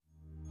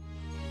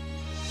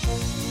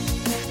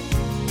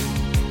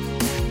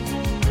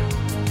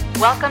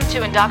Welcome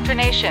to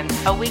Indoctrination,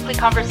 a weekly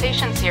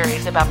conversation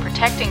series about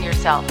protecting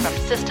yourself from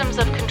systems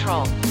of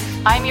control.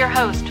 I'm your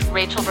host,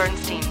 Rachel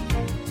Bernstein.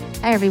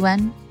 Hi,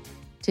 everyone.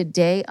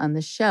 Today on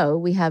the show,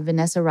 we have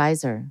Vanessa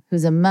Reiser,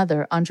 who's a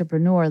mother,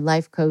 entrepreneur,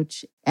 life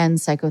coach, and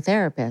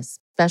psychotherapist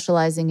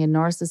specializing in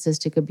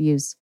narcissistic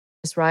abuse.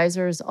 Ms.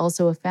 Reiser is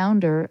also a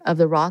founder of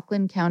the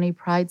Rockland County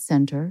Pride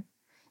Center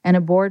and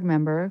a board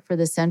member for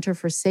the Center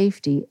for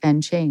Safety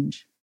and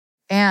Change.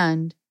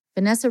 And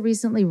Vanessa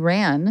recently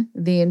ran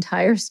the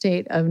entire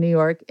state of New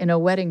York in a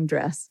wedding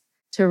dress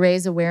to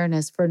raise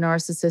awareness for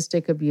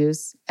narcissistic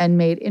abuse and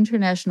made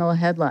international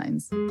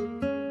headlines.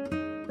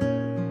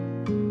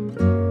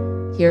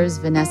 Here's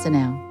Vanessa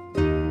now.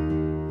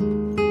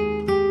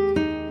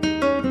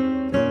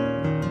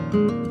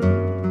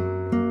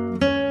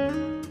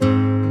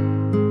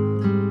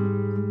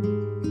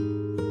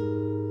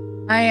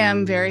 I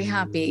am very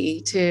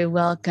happy to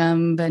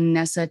welcome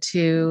Vanessa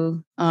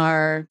to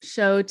our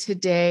show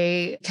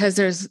today because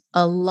there's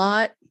a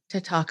lot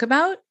to talk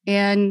about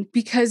and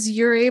because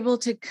you're able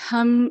to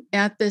come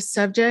at this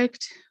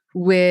subject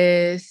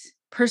with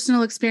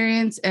personal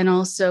experience and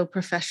also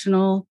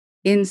professional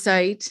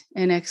insight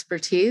and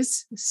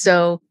expertise.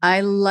 So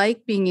I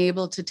like being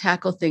able to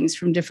tackle things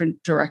from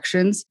different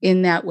directions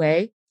in that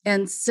way.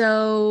 And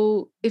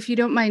so if you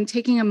don't mind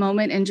taking a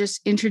moment and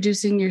just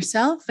introducing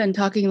yourself and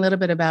talking a little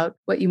bit about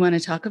what you want to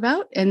talk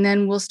about, and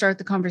then we'll start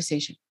the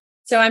conversation.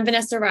 So I'm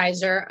Vanessa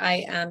Reiser.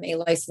 I am a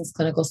licensed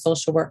clinical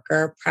social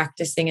worker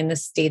practicing in the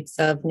states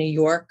of New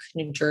York,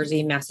 New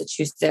Jersey,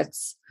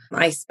 Massachusetts.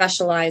 I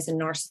specialize in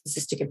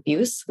narcissistic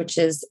abuse, which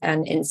is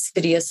an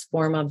insidious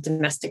form of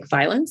domestic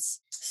violence.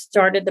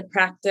 Started the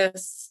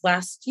practice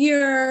last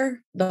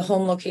year. The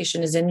home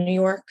location is in New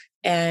York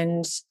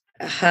and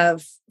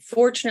have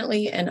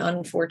fortunately and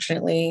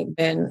unfortunately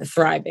been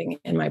thriving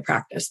in my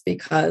practice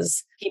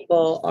because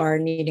people are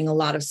needing a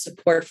lot of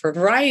support for a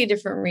variety of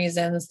different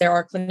reasons. There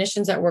are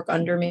clinicians that work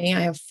under me.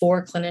 I have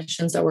 4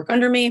 clinicians that work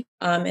under me,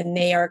 and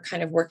they are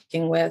kind of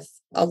working with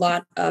a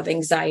lot of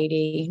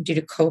anxiety due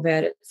to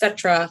COVID, et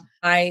cetera.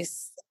 I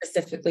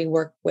specifically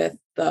work with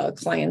the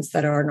clients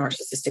that are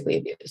narcissistically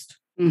abused.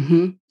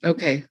 Mm-hmm.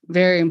 Okay.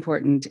 Very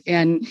important.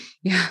 And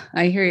yeah,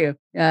 I hear you.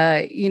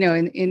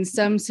 In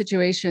some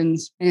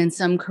situations and in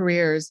some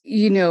careers,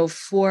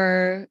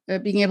 for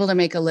being able to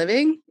make a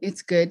living,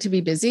 it's good to be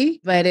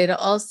busy, but it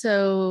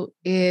also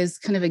is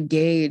kind of a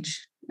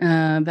gauge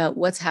about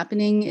what's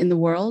happening in the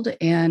world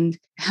and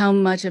how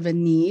much of a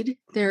need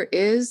there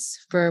is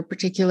for a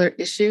particular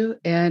issue.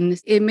 And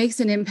it makes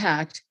an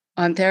impact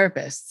on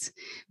therapists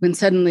when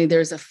suddenly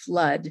there's a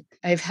flood.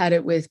 I've had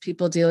it with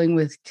people dealing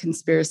with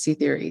conspiracy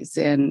theories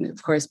and,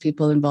 of course,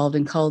 people involved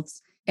in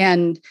cults.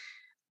 And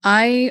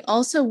I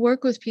also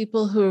work with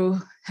people who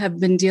have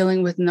been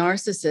dealing with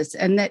narcissists,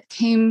 and that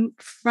came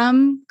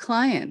from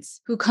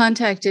clients who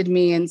contacted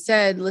me and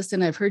said,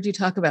 listen, I've heard you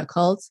talk about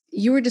cults.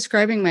 You were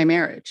describing my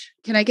marriage.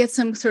 Can I get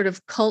some sort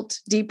of cult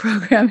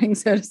deprogramming,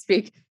 so to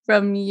speak,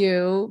 from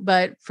you,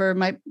 but for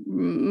my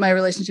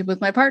relationship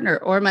with my partner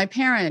or my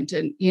parent?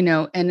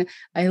 And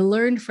I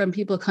learned from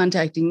people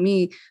contacting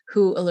me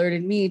who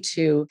alerted me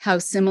to how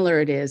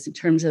similar it is in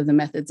terms of the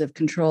methods of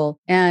control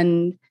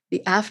and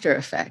the after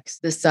effects,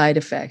 the side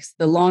effects,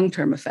 the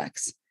long-term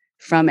effects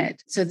from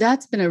it. So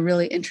that's been a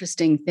really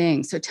interesting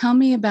thing. So tell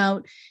me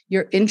about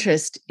your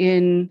interest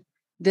in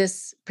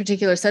this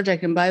particular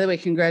subject. And by the way,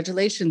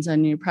 congratulations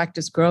on your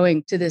practice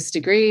growing to this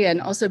degree and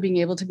also being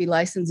able to be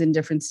licensed in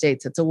different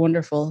states. It's a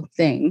wonderful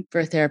thing for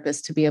a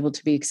therapist to be able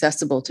to be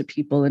accessible to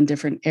people in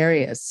different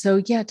areas.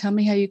 So yeah, tell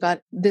me how you got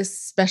this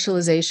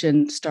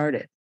specialization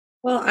started.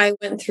 Well, I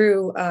went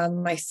through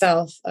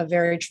myself a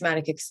very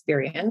traumatic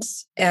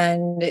experience,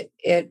 and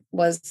it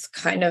was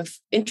kind of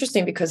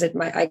interesting because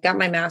I got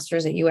my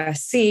master's at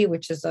USC,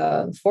 which is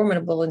a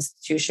formidable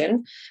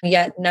institution,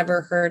 yet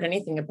never heard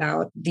anything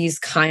about these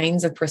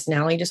kinds of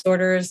personality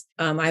disorders.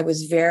 I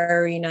was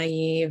very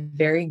naive,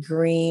 very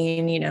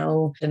green,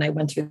 and I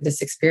went through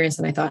this experience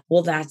and I thought,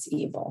 well, that's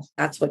evil.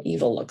 That's what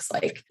evil looks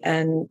like,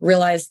 and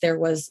realized there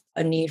was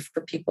a need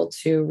for people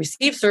to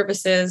receive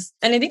services.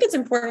 And I think it's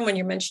important when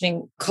you're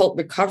mentioning cult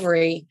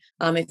recovery.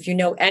 If you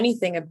know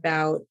anything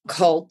about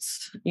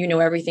cults, you know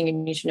everything you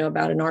need to know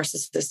about a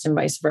narcissist and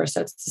vice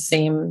versa. It's the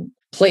same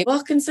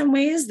playbook in some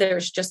ways.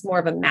 There's just more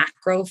of a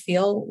macro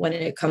feel when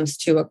it comes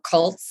to a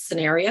cult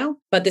scenario,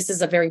 but this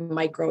is a very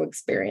micro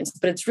experience,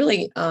 but it's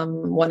really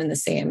one and the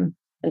same.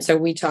 And so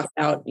we talked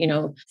about,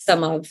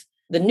 some of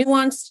the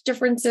nuanced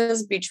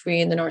differences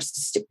between the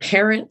narcissistic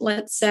parent,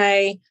 let's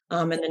say,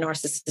 and the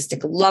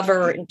narcissistic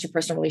lover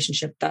interpersonal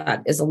relationship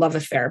that is a love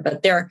affair,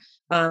 but they're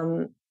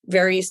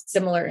very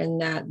similar in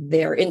that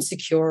they're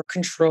insecure,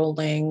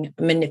 controlling,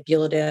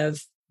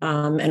 manipulative,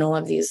 and all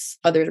of these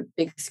other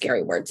big,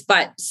 scary words.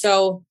 But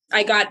so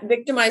I got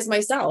victimized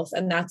myself,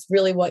 and that's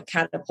really what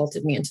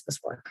catapulted me into this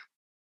work.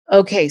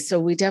 Okay, so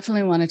we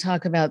definitely want to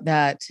talk about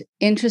that.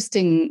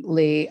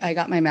 Interestingly, I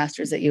got my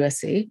master's at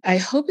USC. I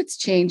hope it's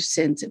changed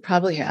since. It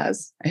probably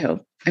has, I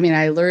hope. I mean,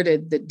 I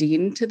alerted the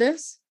dean to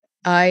this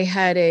I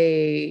had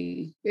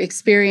a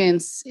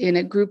experience in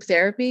a group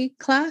therapy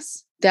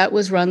class that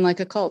was run like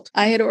a cult.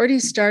 I had already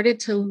started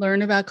to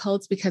learn about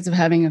cults because of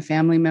having a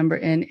family member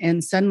in,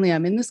 and suddenly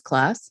I'm in this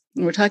class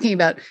and we're talking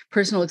about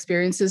personal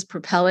experiences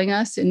propelling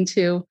us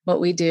into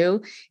what we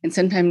do. And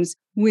sometimes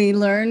we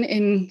learn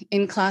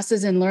in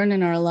classes and learn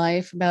in our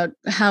life about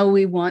how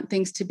we want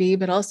things to be,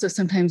 but also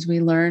sometimes we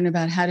learn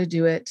about how to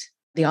do it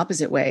the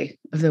opposite way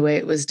of the way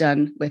it was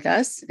done with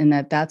us, and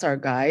that's our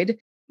guide.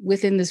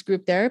 Within this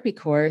group therapy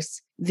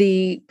course,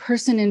 the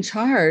person in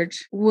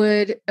charge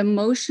would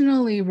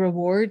emotionally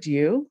reward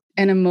you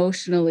and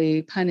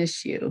emotionally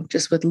punish you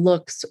just with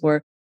looks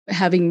or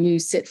having you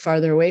sit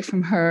farther away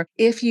from her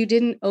if you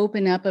didn't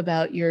open up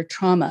about your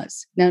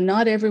traumas. Now,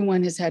 not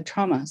everyone has had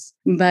traumas,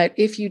 but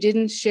if you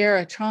didn't share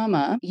a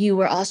trauma, you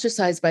were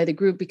ostracized by the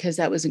group because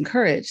that was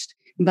encouraged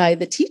by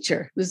the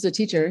teacher. This is the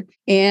teacher.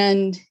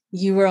 And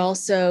you were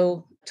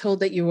also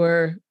told that you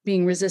were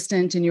being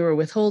resistant and you were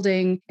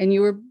withholding and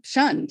you were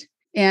shunned.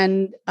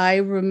 And I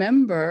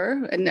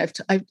remember, and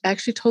I've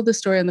actually told this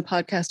story on the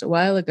podcast a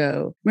while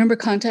ago, remember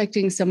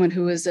contacting someone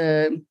who was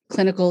a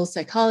clinical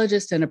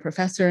psychologist and a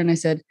professor. And I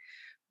said,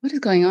 what is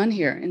going on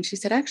here? And she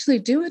said, actually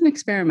do an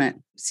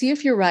experiment. See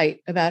if you're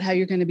right about how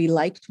you're going to be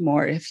liked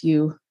more if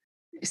you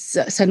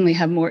suddenly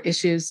have more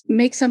issues.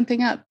 Make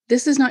something up.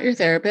 This is not your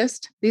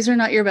therapist. These are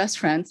not your best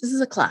friends. This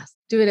is a class.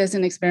 Do it as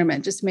an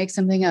experiment. Just make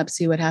something up,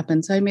 see what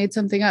happens. So I made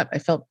something up. I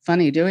felt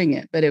funny doing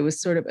it, but it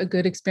was sort of a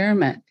good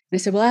experiment. And I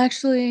said, well,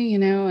 actually,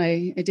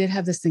 I did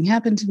have this thing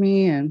happen to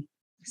me. And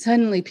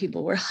suddenly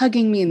people were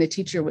hugging me and the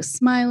teacher was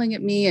smiling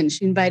at me and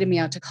she invited me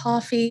out to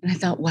coffee. And I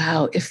thought,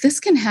 wow, if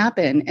this can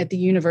happen at the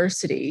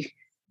university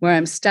where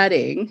I'm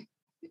studying,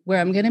 where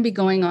I'm going to be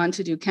going on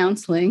to do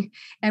counseling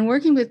and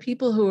working with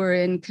people who are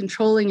in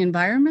controlling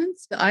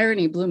environments. The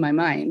irony blew my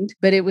mind,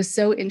 but it was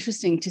so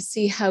interesting to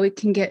see how it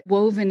can get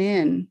woven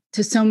in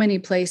to so many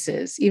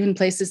places, even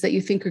places that you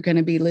think are going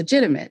to be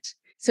legitimate.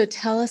 So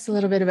tell us a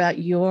little bit about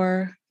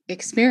your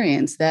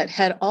experience that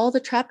had all the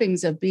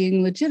trappings of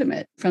being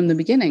legitimate from the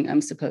beginning,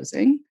 I'm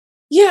supposing.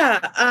 Yeah,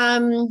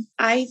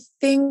 I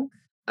think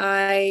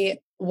I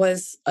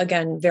was,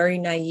 again, very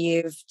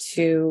naive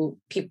to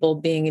people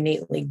being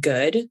innately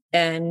good.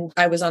 And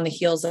I was on the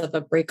heels of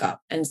a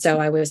breakup. And so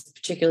I was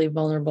particularly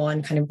vulnerable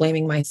and kind of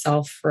blaming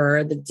myself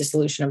for the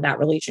dissolution of that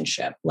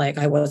relationship. Like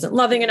I wasn't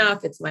loving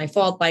enough. It's my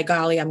fault. By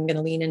golly, I'm going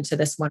to lean into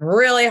this one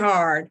really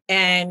hard.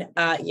 And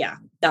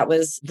that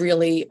was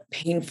really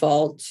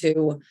painful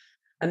to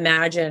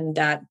imagine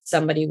that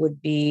somebody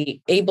would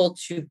be able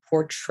to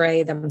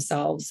portray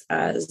themselves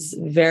as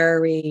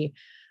very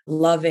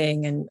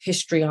loving and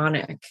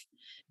histrionic,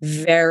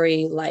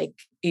 very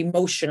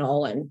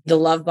emotional, and the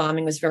love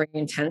bombing was very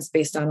intense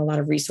based on a lot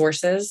of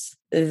resources.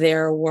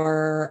 There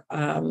were,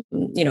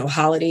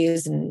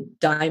 holidays and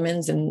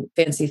diamonds and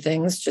fancy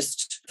things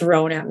just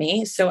thrown at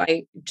me. So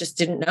I just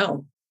didn't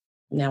know.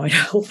 Now I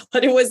know,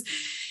 but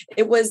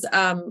it was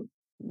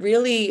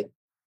really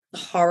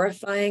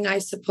horrifying, I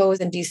suppose,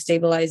 and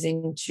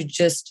destabilizing to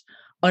just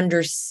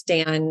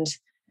understand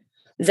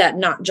that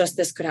not just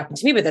this could happen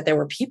to me, but that there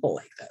were people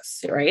like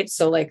this, right?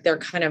 So they're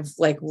kind of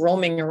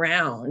roaming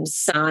around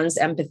sans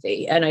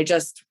empathy. And I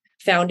just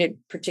found it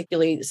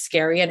particularly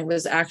scary. And it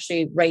was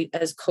actually right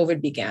as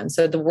COVID began.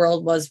 So the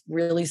world was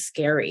really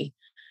scary.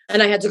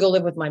 And I had to go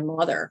live with my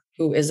mother,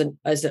 who is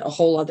a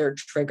whole other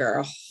trigger,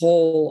 a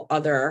whole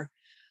other,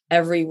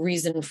 every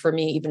reason for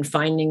me even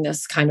finding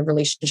this kind of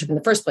relationship in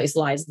the first place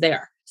lies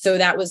there. So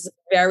that was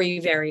very,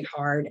 very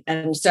hard.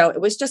 And so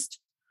it was just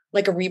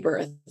like a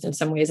rebirth in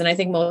some ways. And I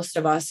think most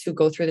of us who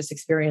go through this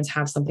experience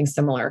have something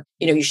similar.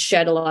 You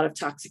shed a lot of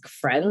toxic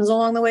friends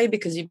along the way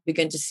because you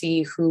begin to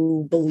see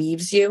who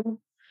believes you.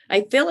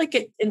 I feel like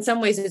it, in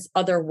some ways, is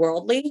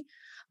otherworldly.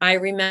 I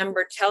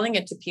remember telling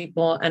it to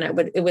people and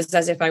it was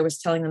as if I was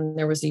telling them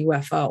there was a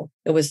UFO.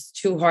 It was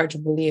too hard to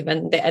believe.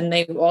 And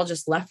they all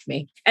just left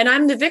me. And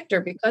I'm the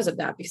victor because of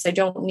that, because I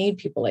don't need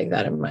people like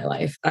that in my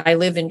life. I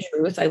live in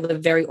truth. I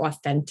live very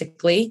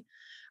authentically.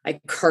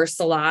 I curse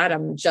a lot.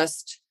 I'm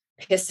just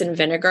piss and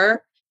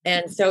vinegar.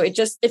 And so it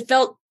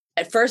felt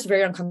at first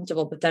very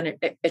uncomfortable, but then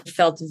it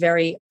felt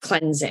very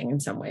cleansing in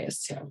some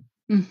ways too.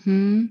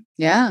 Mm-hmm.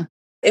 Yeah.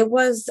 It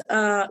was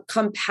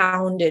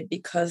compounded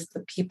because the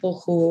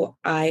people who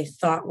I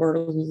thought were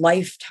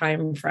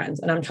lifetime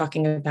friends, and I'm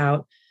talking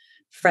about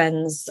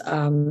friends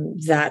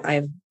that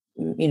I've,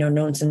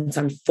 known since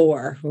I'm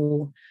 4,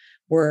 who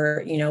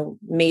were,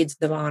 maids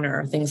of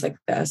honor, things like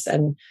this.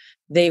 And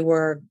they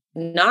were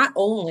not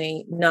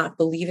only not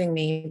believing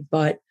me,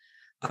 but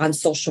on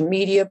social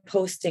media,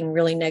 posting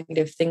really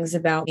negative things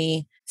about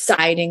me,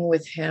 siding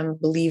with him,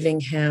 believing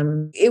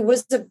him. It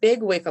was a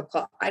big wake-up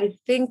call. I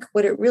think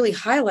what it really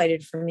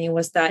highlighted for me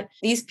was that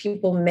these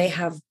people may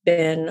have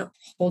been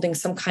holding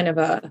some kind of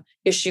a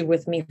issue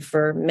with me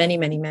for many,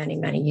 many, many,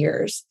 many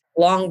years,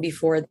 long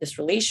before this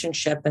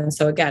relationship. And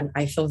so again,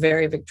 I feel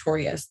very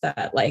victorious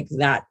that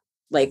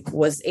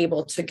was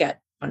able to get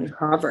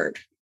uncovered.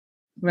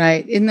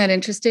 Right. Isn't that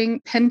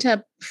interesting? Pent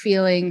up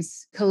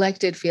feelings,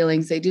 collected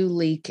feelings, they do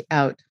leak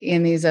out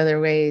in these other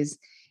ways.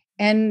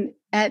 and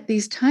at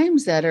these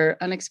times that are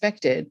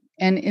unexpected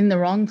and in the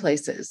wrong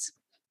places,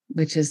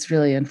 which is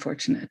really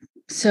unfortunate.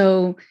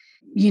 So,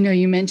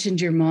 you mentioned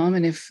your mom,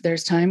 and if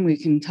there's time, we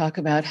can talk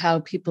about how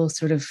people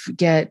sort of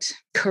get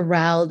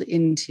corralled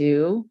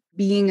into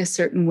being a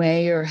certain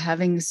way or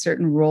having a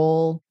certain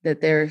role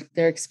that they're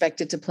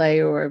expected to play,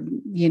 or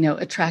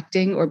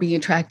attracting or being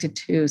attracted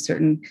to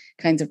certain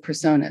kinds of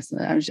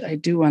personas. I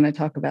do want to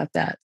talk about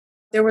that.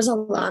 There was a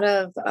lot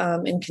of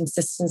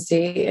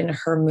inconsistency in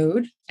her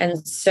mood.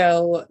 And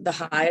so the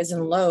highs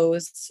and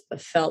lows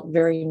felt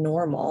very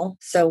normal.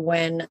 So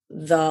when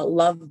the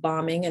love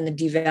bombing and the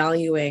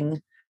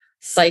devaluing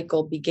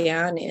cycle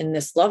began in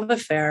this love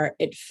affair,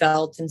 it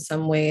felt in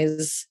some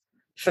ways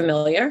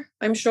familiar,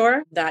 I'm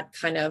sure, that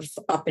kind of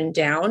up and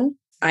down.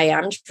 I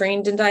am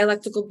trained in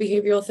dialectical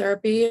behavioral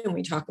therapy, and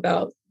we talk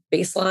about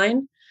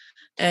baseline.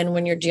 And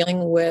when you're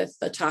dealing with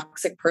a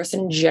toxic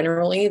person,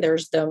 generally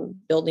there's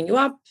them building you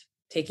up,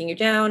 taking you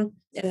down,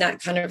 and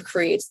that kind of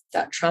creates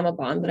that trauma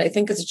bond. But I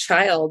think as a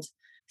child,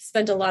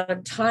 spent a lot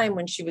of time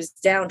when she was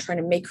down trying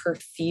to make her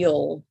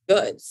feel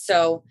good.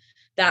 So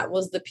that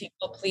was the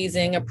people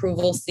pleasing,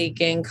 approval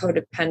seeking,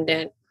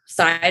 codependent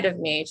side of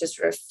me to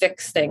sort of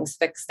fix things,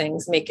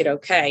 make it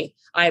okay.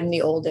 I'm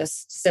the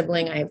oldest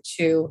sibling. I have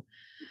two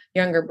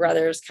younger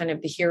brothers, kind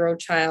of the hero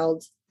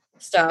child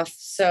stuff.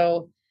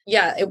 So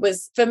yeah, it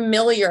was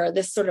familiar,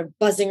 this sort of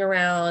buzzing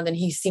around, and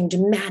he seemed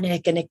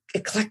manic and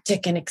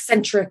eclectic and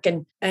eccentric.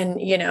 And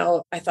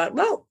I thought,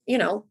 well,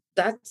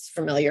 that's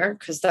familiar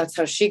because that's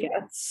how she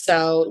gets.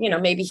 So,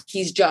 maybe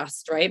he's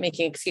just, right,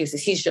 making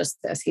excuses. He's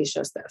just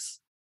this.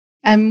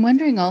 I'm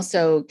wondering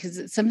also, because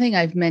it's something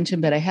I've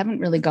mentioned, but I haven't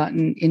really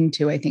gotten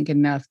into, I think,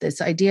 enough, this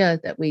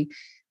idea that we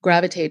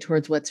gravitate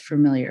towards what's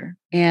familiar.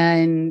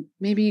 And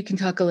maybe you can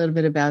talk a little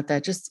bit about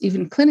that, just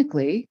even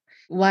clinically,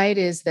 why it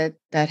is that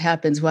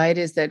happens, why it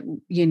is that,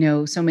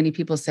 so many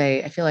people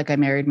say, I feel like I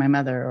married my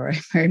mother or I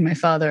married my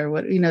father,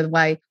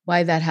 why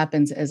that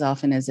happens as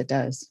often as it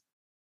does.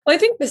 Well, I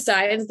think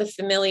besides the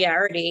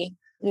familiarity,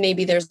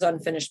 maybe there's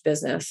unfinished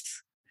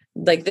business.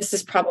 Like, this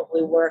is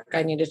probably work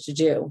I needed to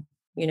do.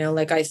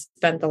 I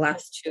spent the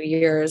last 2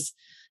 years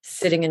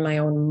sitting in my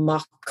own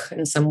muck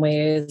in some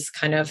ways,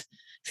 kind of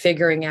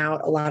figuring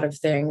out a lot of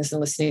things and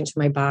listening to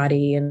my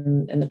body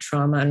and the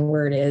trauma and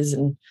where it is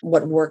and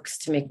what works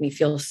to make me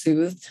feel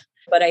soothed.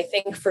 But I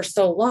think for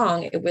so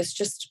long, it was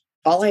just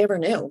all I ever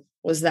knew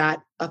was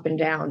that up and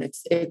down.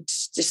 It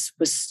just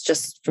was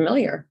just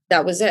familiar.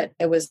 That was it.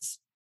 It was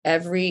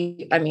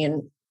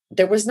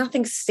there was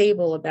nothing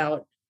stable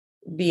about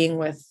being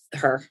with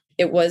her.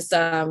 It was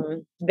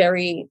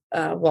very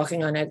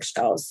walking on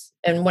eggshells.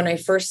 And when I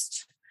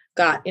first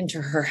got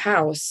into her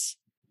house,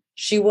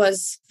 she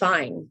was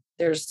fine.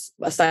 There's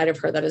a side of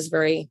her that is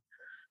very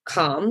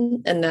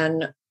calm. And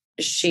then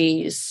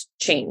she's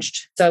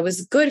changed. So I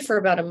was good for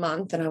about a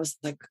month. And I was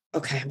like,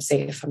 okay, I'm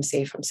safe.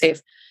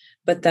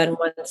 But then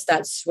once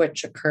that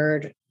switch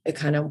occurred, it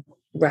kind of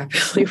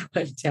rapidly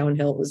went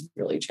downhill. It was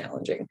really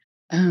challenging.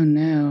 Oh,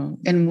 no.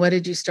 And what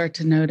did you start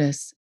to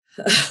notice?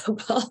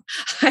 Well,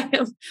 I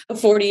am a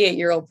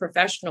 48-year-old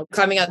professional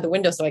coming out the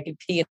window so I could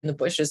pee in the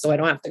bushes so I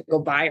don't have to go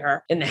by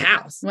her in the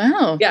house.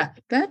 Wow. Yeah.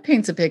 That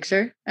paints a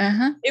picture.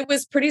 Uh-huh. It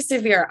was pretty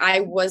severe.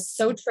 I was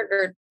so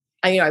triggered.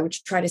 I would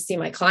try to see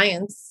my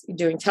clients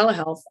doing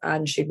telehealth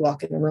and she'd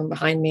walk in the room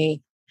behind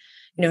me,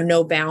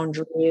 no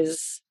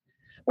boundaries.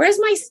 Where's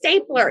my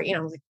stapler?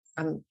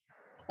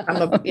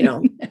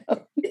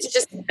 It's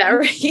just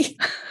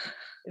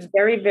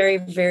very, very,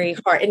 very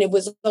hard. And it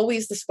was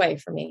always this way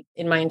for me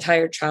in my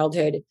entire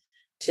childhood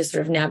to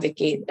sort of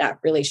navigate that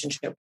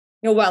relationship.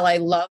 While I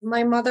love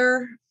my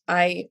mother,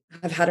 I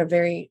have had a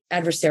very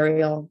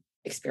adversarial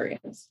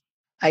experience.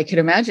 I could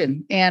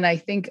imagine. And I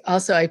think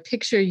also I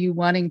picture you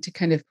wanting to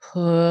kind of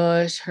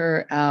push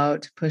her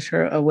out, push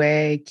her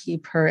away,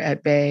 keep her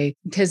at bay,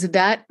 because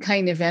that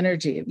kind of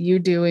energy, you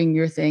doing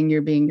your thing,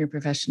 you're being your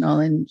professional,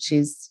 and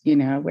she's,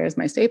 where's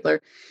my stapler?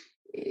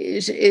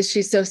 Is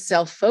she so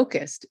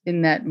self-focused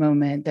in that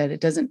moment that it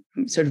doesn't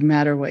sort of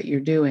matter what you're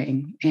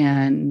doing?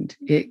 And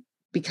it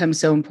becomes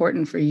so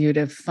important for you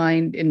to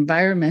find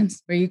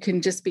environments where you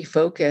can just be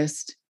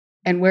focused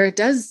and where it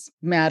does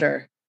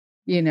matter,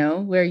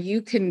 where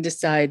you can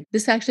decide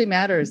this actually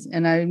matters.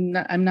 And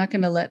I'm not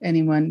going to let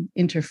anyone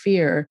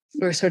interfere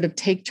or sort of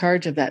take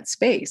charge of that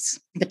space,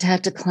 but to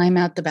have to climb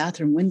out the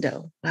bathroom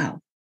window. Wow.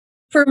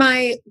 For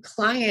my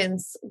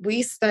clients,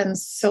 we spend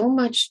so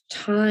much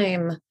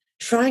time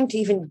trying to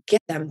even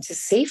get them to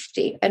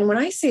safety. And when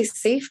I say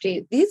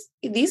safety,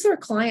 these are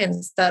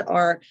clients that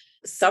are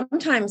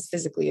sometimes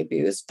physically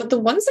abused, but the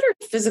ones that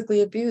are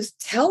physically abused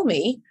tell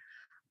me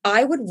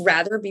I would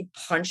rather be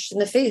punched in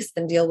the face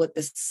than deal with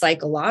this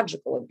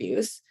psychological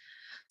abuse.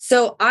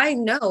 So I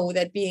know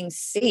that being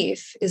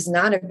safe is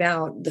not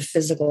about the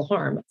physical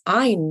harm.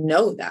 I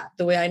know that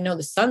the way I know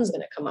the sun's going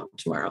to come up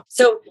tomorrow.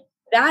 So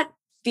that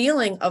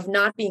feeling of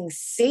not being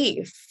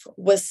safe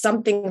was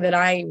something that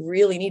I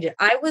really needed.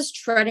 I was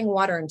treading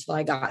water until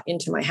I got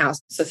into my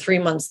house. So 3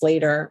 months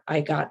later,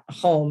 I got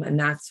home, and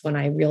that's when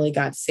I really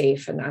got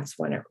safe. And that's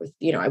when it was,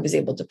 I was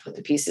able to put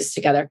the pieces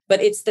together.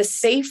 But it's the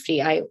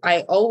safety. I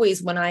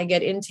always, when I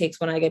get intakes,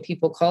 when I get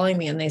people calling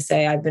me and they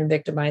say, I've been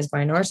victimized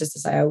by a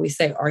narcissist, I always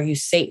say, are you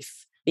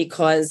safe?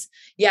 Because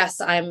yes,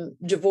 I'm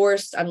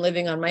divorced, I'm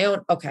living on my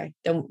own. Okay.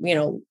 Then,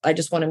 I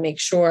just want to make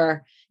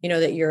sure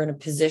that you're in a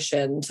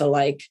position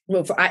to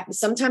move.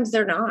 Sometimes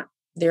they're not.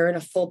 They're in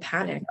a full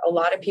panic. A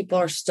lot of people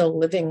are still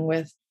living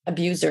with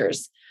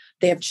abusers.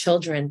 They have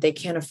children. They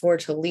can't afford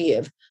to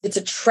leave. It's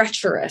a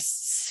treacherous,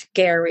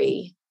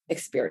 scary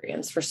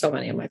experience for so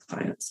many of my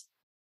clients.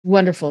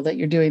 Wonderful that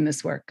you're doing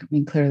this work. I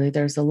mean, clearly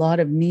there's a lot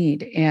of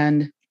need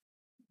and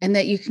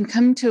that you can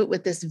come to it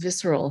with this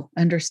visceral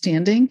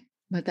understanding,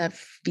 what that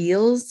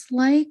feels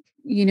like.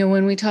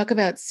 When we talk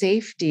about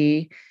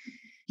safety,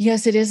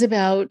 yes, it is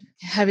about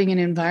having an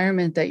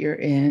environment that you're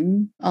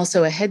in,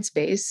 also a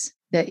headspace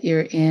that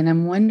you're in.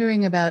 I'm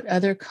wondering about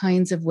other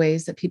kinds of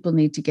ways that people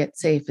need to get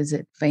safe. Is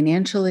it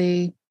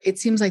financially? It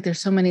seems like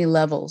there's so many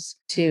levels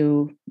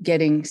to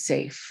getting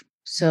safe.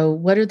 So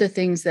what are the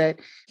things that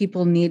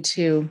people need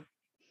to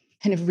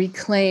kind of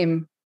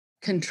reclaim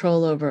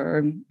control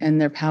over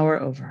and their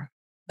power over?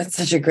 That's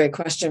such a great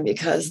question,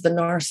 because the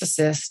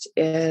narcissist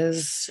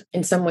is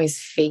in some ways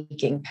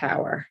faking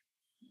power.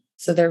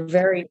 So they're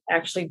very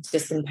actually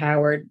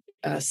disempowered,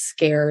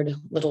 scared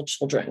little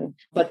children,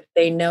 but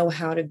they know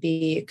how to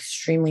be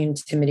extremely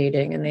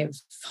intimidating, and they've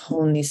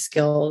honed these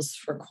skills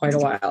for quite a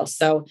while.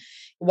 So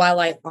while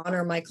I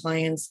honor my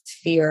clients'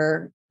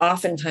 fear,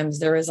 oftentimes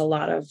there is a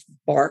lot of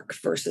bark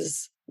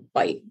versus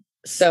bite.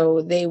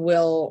 So they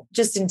will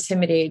just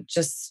intimidate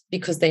just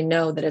because they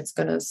know that it's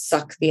going to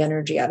suck the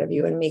energy out of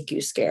you and make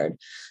you scared.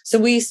 So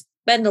we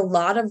spend a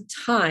lot of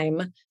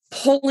time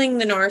pulling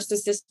the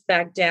narcissist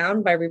back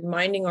down by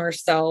reminding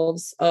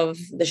ourselves of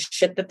the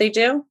shit that they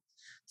do.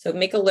 So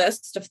make a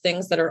list of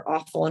things that are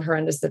awful and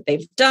horrendous that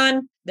they've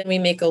done. Then we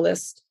make a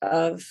list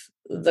of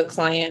the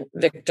client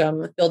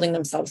victim building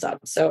themselves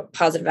up. So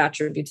positive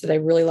attributes that they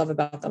really love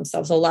about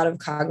themselves, a lot of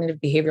cognitive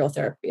behavioral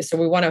therapy. So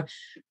we want to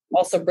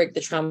also break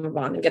the trauma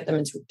bond and get them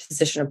into a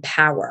position of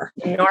power.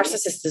 The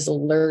narcissist is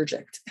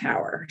allergic to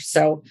power.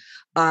 So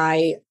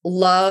I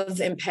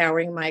love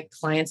empowering my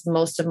clients.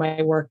 Most of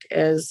my work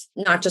is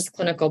not just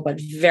clinical,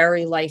 but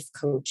very life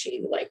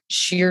coachy, like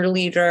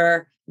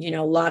cheerleader,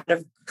 a lot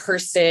of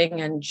cursing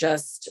and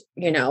just,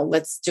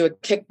 let's do a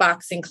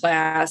kickboxing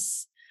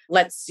class.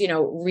 Let's,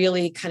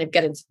 really kind of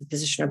get into the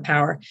position of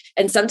power.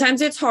 And sometimes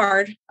it's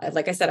hard.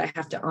 Like I said, I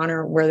have to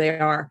honor where they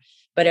are.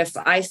 But if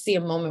I see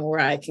a moment where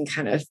I can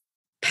kind of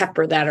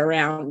pepper that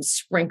around,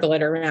 sprinkle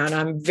it around,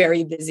 I'm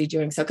very busy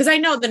doing so, because I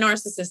know the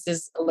narcissist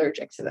is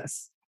allergic to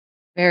this.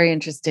 Very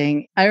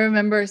interesting. I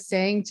remember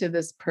saying to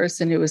this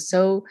person who was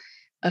so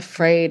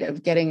afraid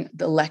of getting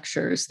the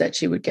lectures that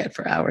she would get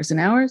for hours and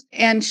hours,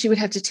 and she would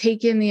have to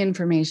take in the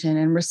information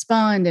and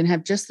respond and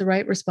have just the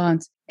right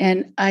response.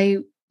 And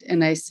I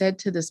said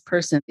to this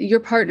person, your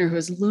partner who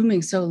is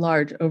looming so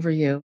large over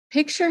you,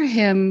 picture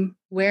him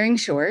wearing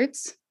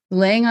shorts,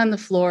 laying on the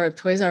floor of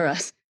Toys R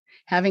Us,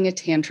 having a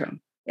tantrum.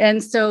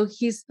 And so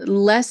he's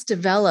less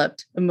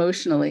developed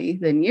emotionally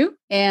than you,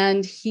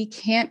 and he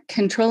can't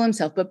control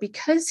himself. But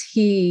because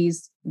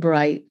he's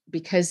bright,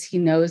 because he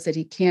knows that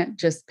he can't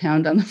just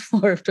pound on the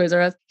floor of Toys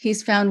R Us,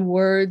 he's found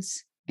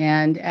words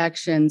and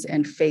actions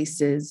and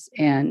faces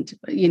and,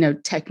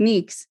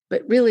 techniques.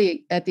 But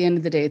really, at the end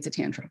of the day, it's a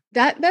tantrum.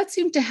 That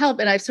seemed to help.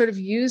 And I've sort of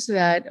used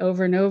that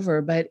over and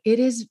over, but it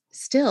is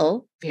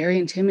still very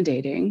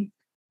intimidating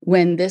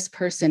when this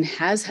person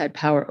has had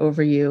power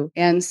over you.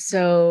 And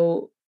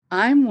so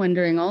I'm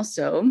wondering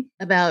also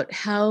about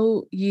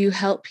how you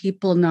help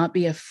people not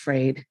be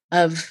afraid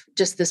of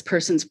just this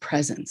person's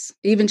presence,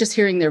 even just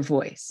hearing their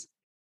voice.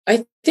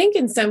 I think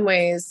in some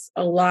ways,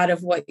 a lot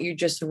of what you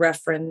just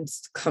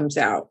referenced comes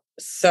out.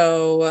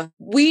 So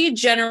we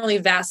generally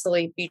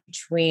vacillate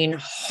between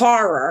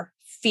horror,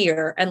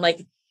 fear, and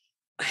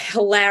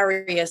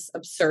hilarious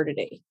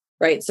absurdity,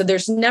 right? So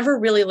there's never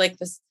really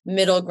this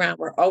middle ground.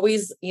 We're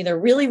always either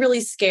really,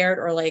 really scared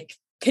or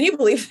can you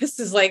believe this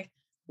is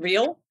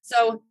real?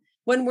 So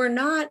when we're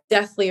not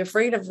deathly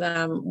afraid of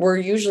them, we're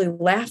usually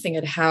laughing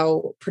at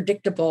how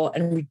predictable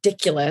and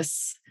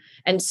ridiculous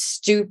and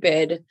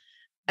stupid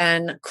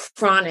and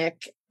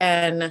chronic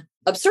and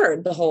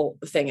absurd the whole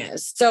thing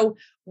is. So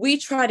we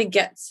try to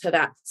get to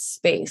that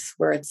space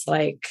where it's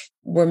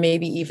we're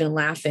maybe even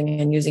laughing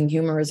and using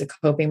humor as a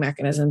coping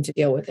mechanism to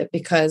deal with it,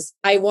 because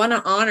I want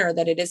to honor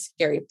that it is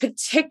scary,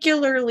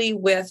 particularly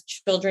with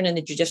children in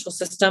the judicial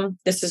system.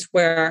 This is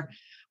where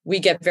we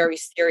get very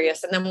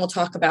serious. And then we'll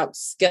talk about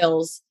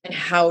skills and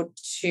how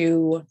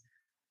to,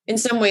 in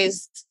some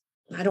ways,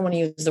 I don't want to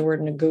use the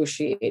word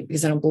negotiate,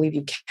 because I don't believe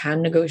you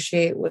can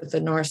negotiate with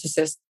a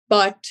narcissist.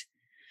 But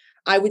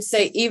I would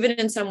say even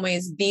in some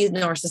ways, be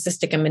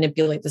narcissistic and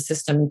manipulate the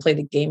system and play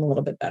the game a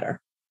little bit better.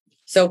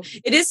 So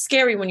it is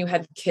scary when you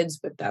have kids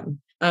with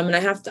them, And I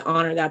have to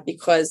honor that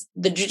because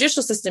the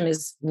judicial system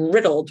is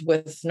riddled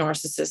with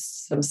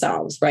narcissists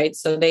themselves, right?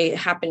 So they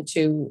happen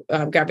to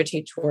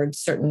gravitate towards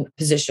certain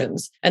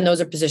positions, and those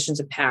are positions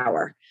of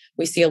power.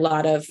 We see a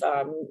lot of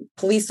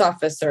police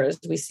officers.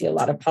 We see a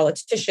lot of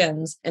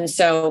politicians. And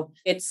so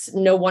it's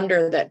no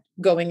wonder that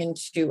going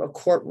into a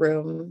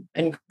courtroom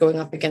and going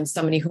up against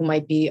somebody who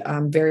might be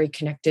very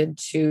connected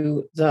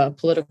to the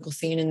political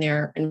scene in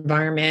their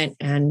environment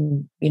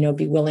and,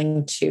 be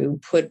willing to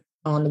put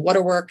on the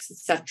waterworks,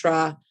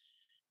 etc.,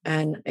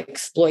 and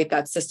exploit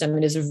that system.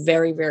 It is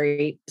very,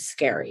 very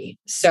scary.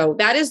 So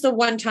that is the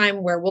one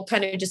time where we'll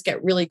kind of just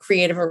get really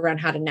creative around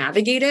how to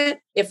navigate it.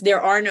 If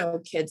there are no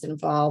kids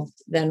involved,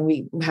 then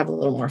we have a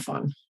little more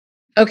fun.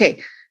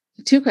 Okay.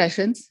 2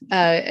 questions.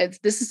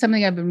 This is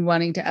something I've been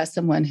wanting to ask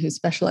someone who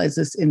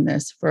specializes in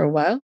this for a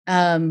while.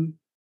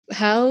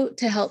 How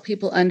to help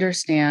people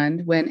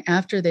understand when,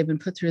 after they've been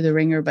put through the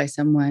ringer by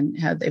someone,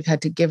 how they've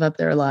had to give up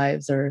their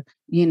lives or,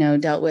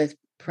 dealt with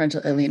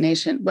parental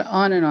alienation, but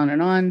on and on and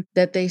on,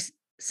 that they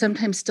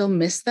sometimes still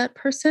miss that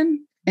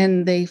person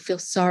and they feel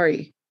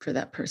sorry for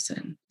that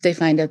person. They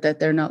find out that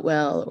they're not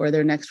well or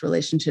their next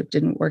relationship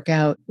didn't work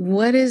out.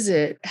 What is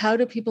it? How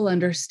do people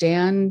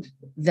understand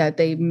that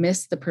they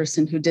miss the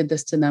person who did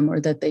this to them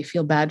or that they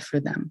feel bad for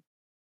them?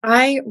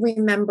 I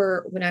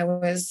remember when I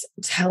was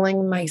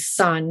telling my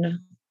son,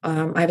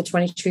 I have a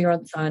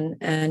 22-year-old son,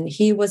 and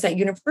he was at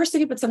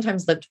university, but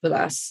sometimes lived with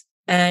us.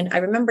 And I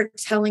remember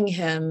telling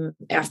him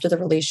after the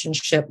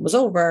relationship was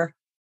over,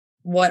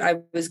 what I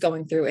was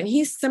going through. And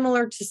he's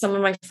similar to some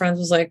of my friends,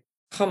 was like,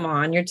 come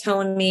on, you're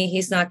telling me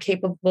he's not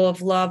capable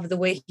of love the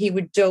way he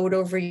would dote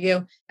over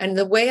you. And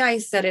the way I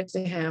said it to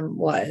him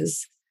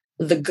was,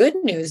 the good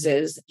news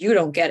is you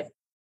don't get it.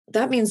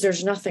 That means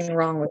there's nothing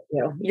wrong with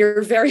you.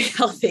 You're very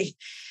healthy.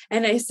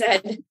 And I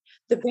said,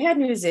 the bad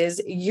news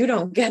is you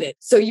don't get it.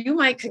 So you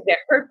might get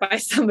hurt by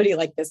somebody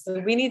like this. So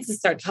we need to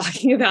start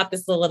talking about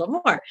this a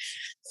little more.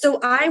 So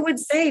I would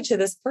say to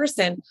this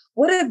person,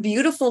 what a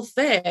beautiful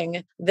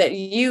thing that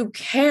you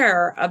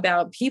care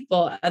about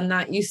people and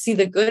that you see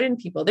the good in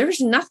people. There's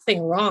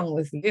nothing wrong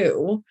with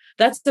you.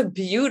 That's a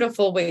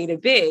beautiful way to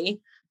be.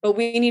 But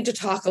we need to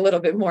talk a little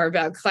bit more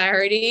about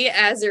clarity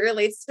as it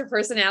relates to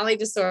personality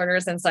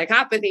disorders and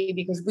psychopathy,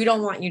 because we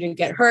don't want you to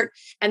get hurt.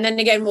 And then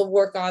again, we'll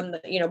work on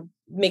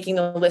making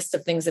a list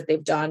of things that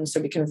they've done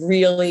so we can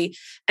really,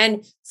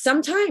 and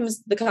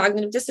sometimes the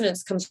cognitive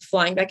dissonance comes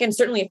flying back in,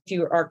 certainly if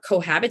you are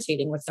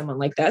cohabitating with someone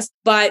like this,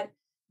 but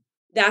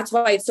that's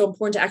why it's so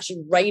important to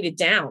actually write it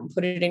down,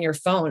 put it in your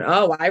phone.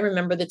 Oh, I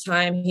remember the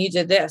time he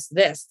did this,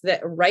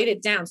 that, write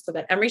it down so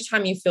that every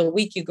time you feel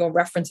weak, you go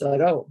reference it like,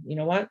 oh, you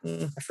know what?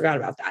 I forgot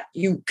about that.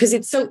 Because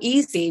it's so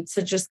easy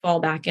to just fall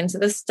back into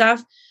this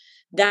stuff.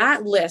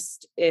 That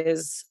list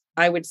is,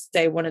 I would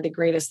say, one of the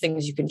greatest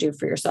things you can do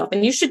for yourself.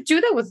 And you should do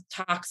that with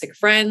toxic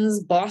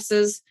friends,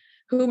 bosses,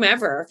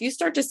 whomever. If you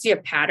start to see a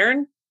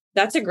pattern,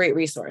 that's a great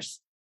resource.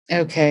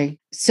 Okay.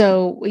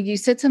 So you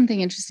said something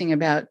interesting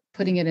about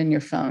putting it in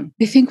your phone.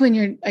 I think when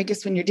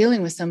you're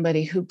dealing with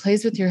somebody who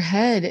plays with your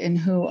head and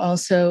who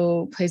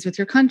also plays with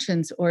your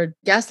conscience or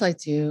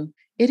gaslights you,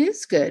 it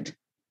is good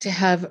to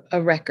have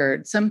a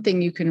record,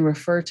 something you can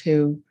refer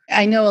to.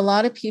 I know a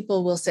lot of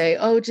people will say,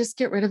 oh, just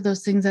get rid of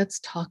those things. That's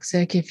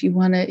toxic. If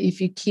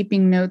you're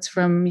keeping notes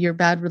from your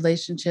bad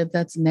relationship,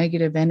 that's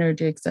negative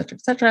energy, et cetera,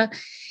 et cetera.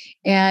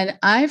 And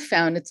I've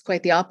found it's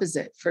quite the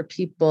opposite for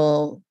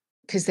people,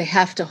 because they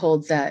have to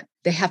hold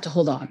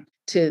on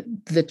to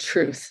the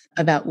truth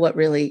about what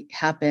really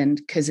happened,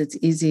 because it's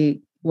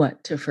easy,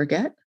 to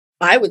forget?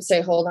 I would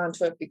say hold on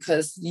to it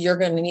because you're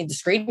going to need the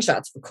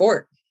screenshots for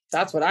court.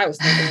 That's what I was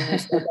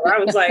thinking.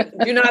 I was like,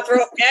 do not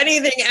throw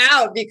anything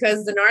out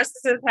because the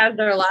narcissist has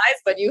their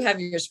lives, but you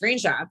have your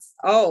screenshots.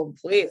 Oh,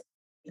 please.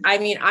 I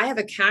mean, I have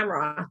a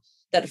camera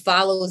that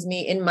follows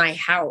me in my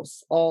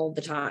house all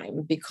the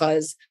time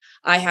because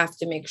I have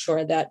to make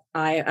sure that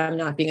I am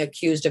not being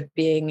accused of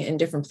being in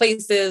different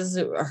places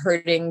or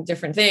hurting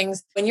different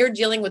things. When you're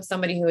dealing with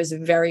somebody who is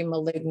very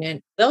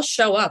malignant, they'll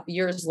show up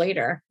years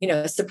later,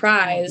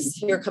 surprise,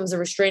 here comes a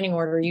restraining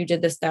order. You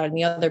did this, that, and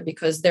the other,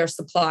 because their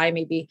supply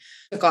maybe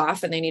took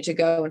off and they need to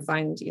go and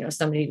find,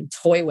 somebody to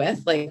toy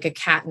with, like a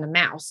cat and a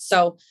mouse.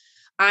 So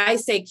I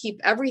say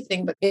keep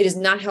everything, but it is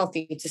not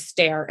healthy to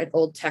stare at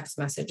old text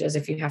messages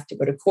if you have to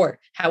go to court.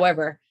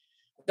 However,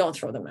 don't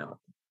throw them out.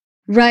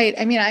 Right.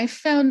 I mean, I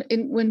found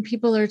when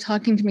people are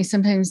talking to me,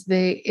 sometimes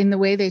in the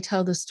way they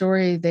tell the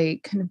story, they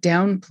kind of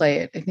downplay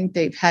it. I think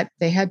they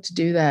had to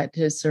do that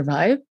to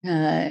survive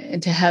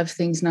and to have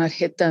things not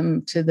hit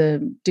them to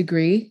the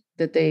degree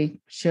that they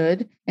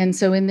should. And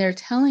so in their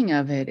telling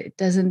of it, it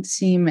doesn't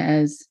seem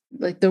as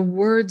like the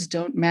words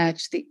don't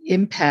match the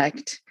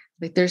impact.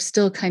 Like they're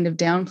still kind of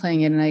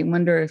downplaying it. And I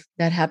wonder if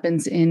that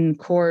happens in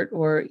court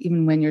or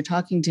even when you're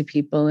talking to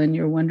people and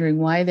you're wondering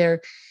why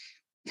they're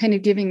kind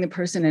of giving the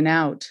person an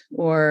out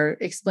or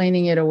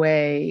explaining it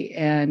away.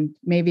 And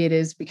maybe it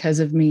is because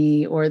of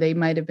me, or they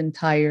might have been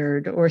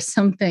tired or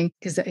something,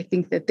 because I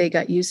think that they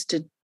got used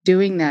to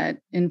doing that.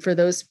 And for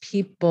those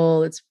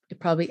people, it's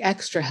probably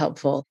extra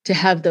helpful to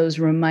have those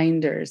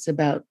reminders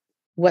about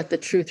what the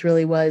truth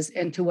really was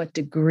and to what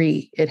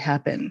degree it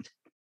happened?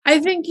 I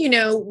think,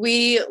 I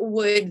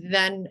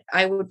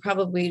would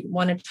probably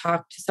want to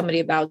talk to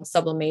somebody about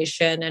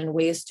sublimation and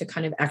ways to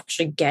kind of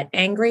actually get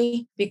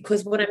angry,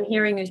 because what I'm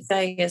hearing you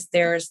say is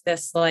there's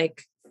this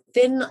like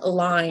thin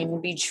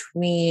line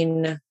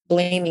between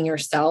blaming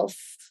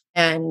yourself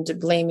and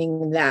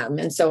blaming them.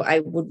 And so I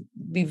would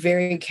be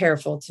very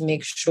careful to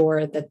make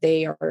sure that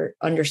they are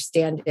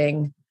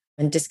understanding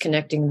and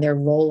disconnecting their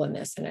role in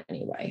this in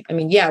any way. I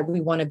mean, yeah,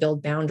 we want to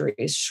build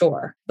boundaries,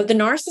 sure. But the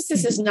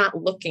narcissist is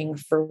not looking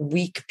for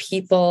weak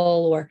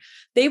people, or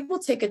they will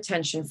take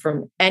attention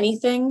from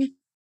anything,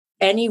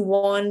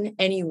 anyone,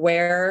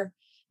 anywhere.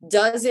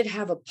 Does it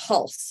have a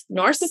pulse?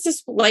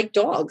 Narcissists like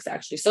dogs,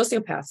 actually.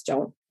 Sociopaths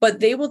don't, but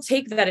they will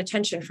take that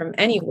attention from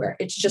anywhere.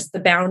 It's just the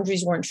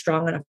boundaries weren't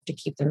strong enough to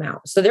keep them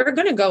out. So they're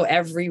going to go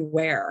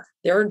everywhere.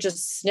 They're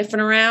just sniffing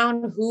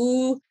around.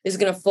 Who is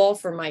going to fall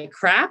for my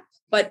crap?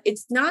 But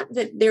it's not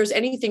that there's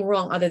anything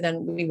wrong other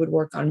than we would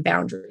work on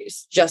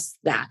boundaries, just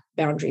that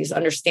boundaries,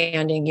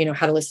 understanding,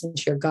 how to listen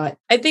to your gut.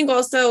 I think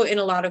also in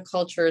a lot of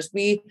cultures,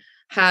 we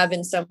have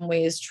in some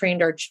ways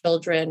trained our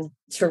children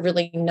to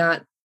really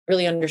not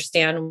really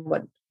understand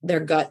what their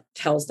gut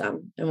tells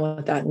them and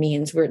what that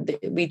means.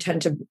 We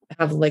tend to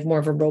have like more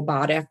of a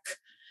robotic,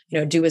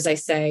 do as I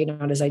say,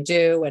 not as I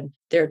do. And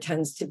there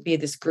tends to be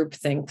this group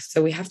think.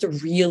 So we have to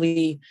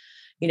really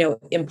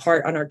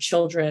impart on our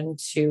children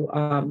to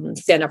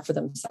stand up for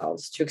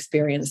themselves, to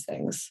experience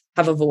things,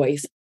 have a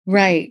voice.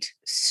 Right.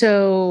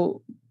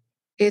 So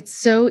it's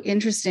so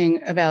interesting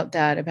about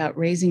that, about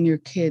raising your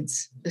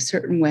kids a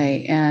certain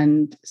way.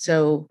 And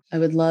so I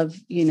would love,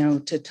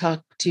 to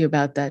talk to you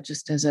about that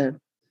just as a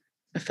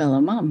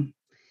fellow mom,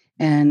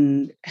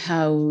 and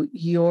how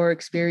your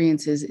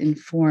experiences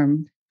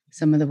inform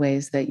some of the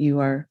ways that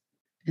you are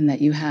and that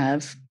you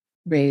have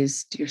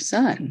raised your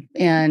son.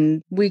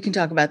 And we can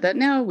talk about that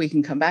now. We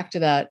can come back to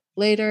that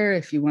later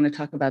if you want to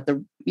talk about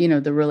the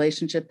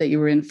relationship that you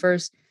were in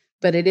first.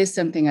 But it is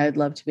something I'd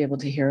love to be able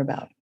to hear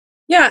about.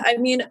 Yeah, I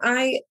mean,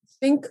 I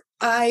think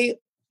I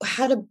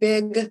had a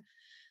big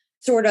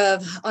sort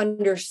of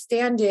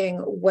understanding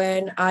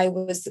when I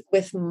was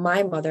with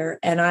my mother.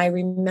 And I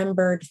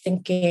remembered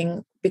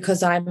thinking,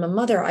 because I'm a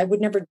mother, I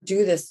would never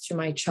do this to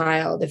my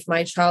child. If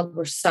my child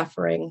were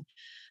suffering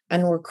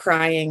and were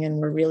crying and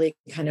were really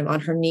kind of on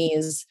her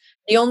knees,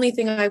 the only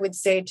thing I would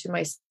say to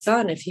my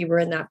son, if he were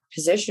in that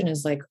position,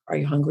 is like, are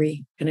you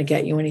hungry? Can I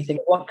get you anything?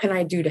 What can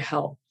I do to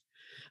help?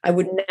 I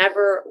would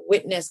never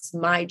witness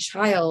my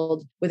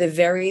child with a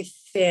very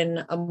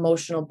thin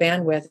emotional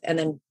bandwidth and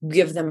then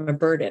give them a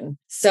burden.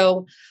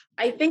 So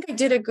I think I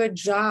did a good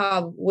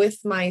job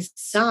with my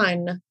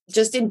son,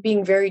 just in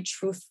being very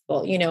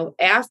truthful.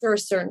 After a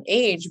certain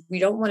age, we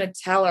don't want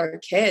to tell our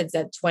kids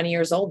at 20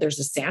 years old, there's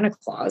a Santa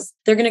Claus.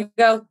 They're going to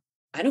go,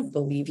 I don't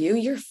believe you.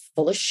 You're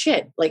full of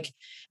shit. Like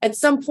at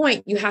some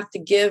point you have to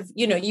give,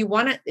 you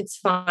want to, it's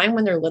fine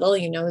when they're little,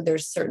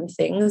 there's certain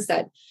things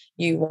that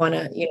you want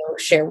to,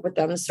 share with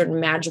them, certain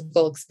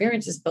magical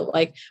experiences. But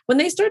like when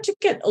they start to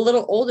get a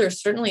little older,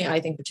 certainly I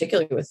think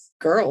particularly with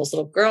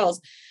little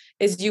girls,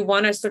 is you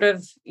want to sort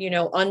of,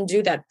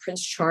 undo that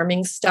Prince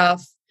Charming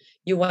stuff.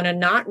 You want to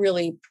not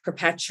really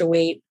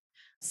perpetuate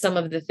some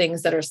of the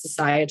things that are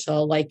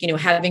societal, like,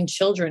 having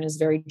children is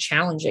very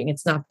challenging.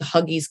 It's not the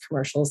Huggies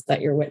commercials that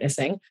you're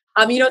witnessing.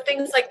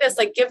 Things like this,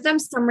 like give them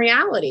some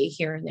reality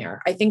here and there.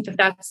 I think that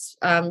that's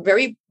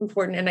very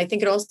important. And I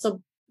think it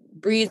also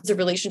breeds a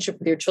relationship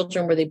with your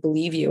children where they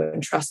believe you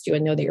and trust you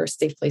and know that you're a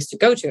safe place to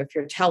go to if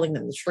you're telling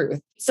them the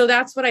truth. So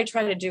that's what I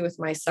try to do with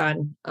my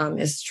son,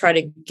 is try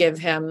to give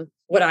him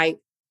what I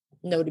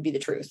know to be the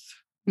truth.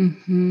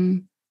 Mm-hmm.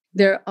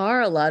 There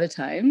are a lot of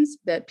times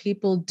that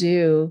people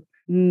do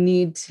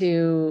need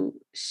to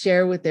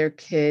share with their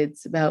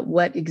kids about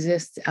what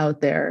exists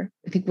out there,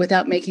 I think,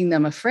 without making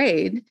them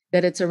afraid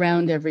that it's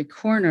around every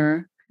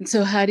corner. And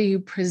so how do you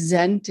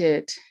present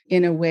it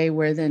in a way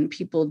where then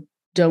people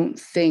don't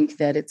think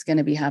that it's going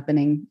to be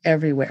happening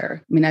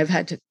everywhere? I mean, I've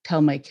had to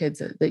tell my kids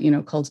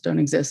that cults don't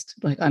exist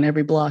like on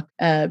every block,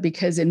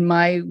 because in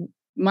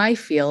my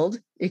field,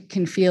 it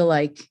can feel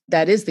like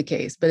that is the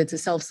case, but it's a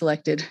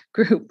self-selected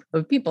group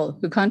of people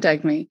who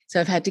contact me. So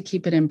I've had to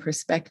keep it in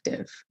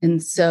perspective.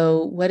 And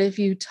so what have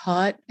you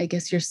taught, I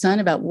guess, your son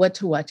about what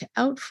to watch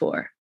out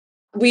for?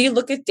 We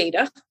look at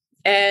data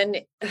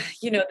and,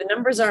 the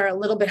numbers are a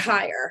little bit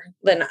higher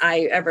than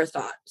I ever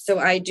thought. So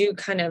I do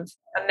kind of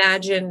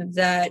imagine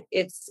that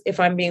if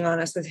I'm being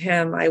honest with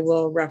him, I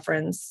will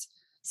reference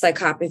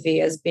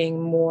psychopathy as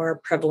being more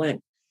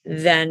prevalent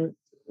than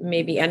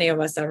maybe any of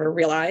us ever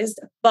realized.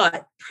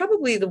 But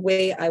probably the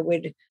way I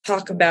would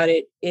talk about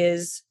it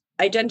is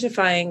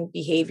identifying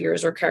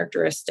behaviors or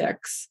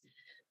characteristics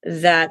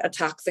that a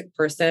toxic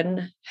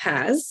person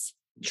has,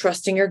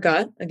 trusting your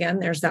gut. Again,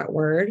 there's that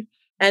word.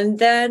 And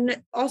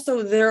then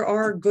also there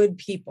are good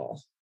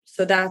people.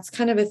 So that's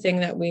kind of a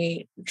thing that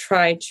we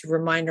try to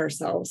remind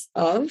ourselves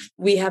of.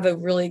 We have a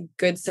really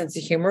good sense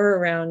of humor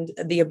around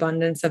the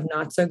abundance of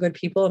not so good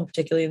people, and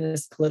particularly in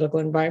this political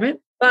environment.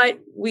 But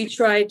we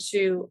try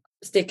to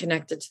stay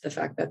connected to the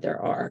fact that there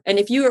are. And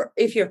if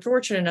you're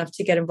fortunate enough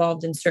to get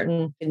involved in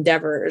certain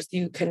endeavors,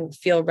 you can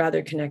feel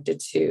rather connected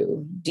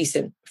to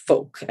decent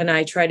folk. And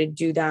I try to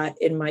do that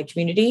in my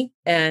community.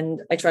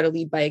 And I try to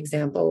lead by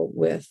example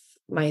with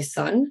my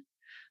son.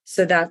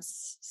 So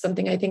that's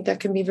something I think that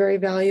can be very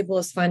valuable,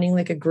 is finding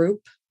like a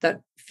group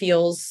that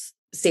feels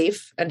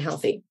safe and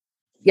healthy.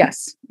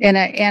 Yes. And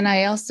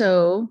I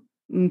also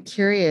am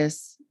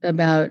curious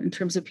about, in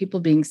terms of people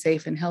being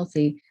safe and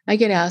healthy, I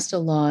get asked a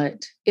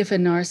lot if a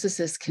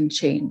narcissist can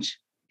change.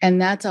 And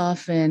that's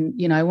often,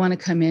 I want to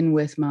come in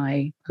with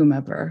my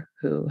whomever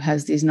who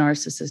has these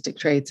narcissistic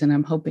traits, and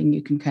I'm hoping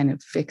you can kind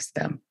of fix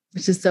them,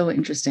 which is so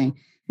interesting.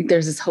 I think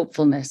there's this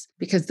hopefulness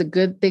because the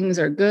good things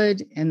are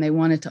good and they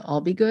want it to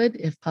all be good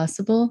if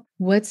possible.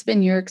 What's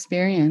been your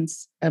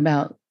experience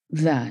about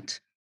that?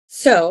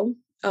 So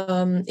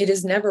it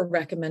is never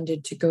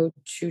recommended to go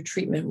to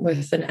treatment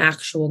with an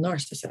actual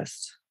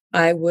narcissist.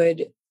 I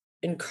would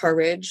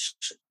encourage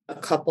a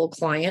couple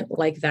client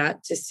like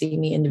that to see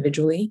me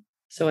individually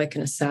so I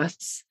can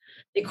assess.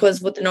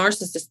 Because what the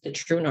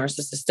true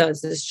narcissist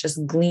does is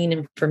just glean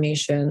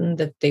information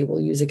that they will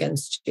use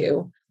against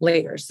you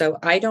later. So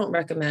I don't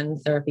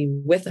recommend therapy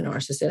with a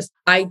narcissist.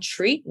 I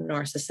treat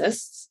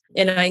narcissists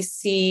and I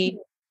see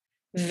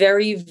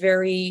very,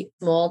 very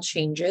small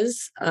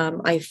changes.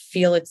 I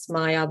feel it's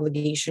my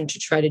obligation to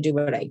try to do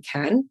what I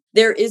can.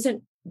 There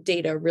isn't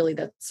data really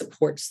that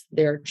supports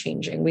their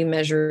changing. We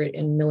measure it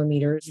in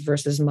millimeters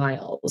versus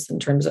miles in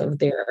terms of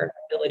their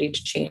ability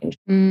to change.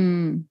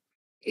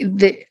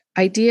 The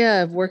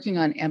idea of working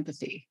on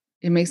empathy,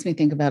 it makes me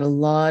think about a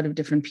lot of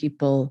different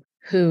people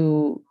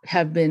who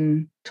have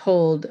been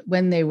told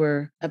when they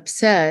were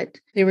upset,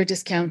 they were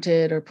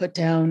discounted or put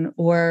down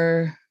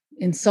or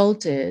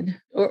insulted,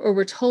 or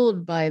were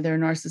told by their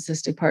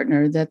narcissistic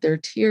partner that their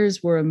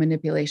tears were a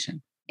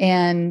manipulation.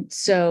 And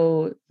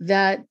so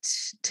that,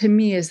 to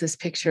me, is this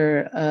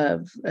picture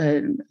of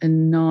a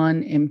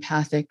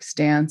non-empathic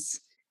stance.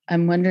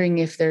 I'm wondering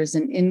if there's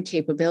an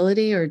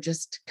incapability or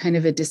just kind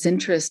of a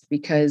disinterest,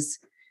 because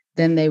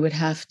then they would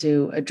have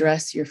to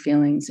address your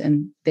feelings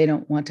and they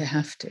don't want to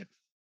have to.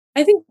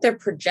 I think they're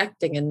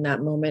projecting in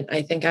that moment.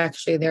 I think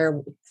actually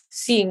they're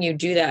seeing you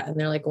do that and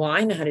they're like, well,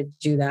 I know how to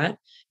do that.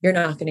 You're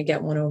not going to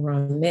get one over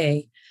on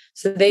me.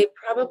 So they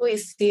probably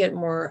see it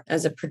more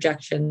as a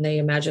projection. They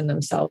imagine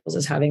themselves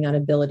as having that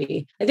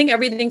ability. I think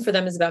everything for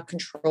them is about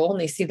control,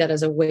 and they see that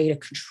as a way to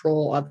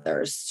control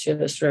others,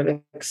 to sort of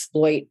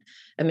exploit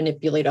and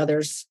manipulate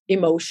others'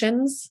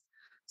 emotions.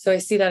 So I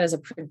see that as a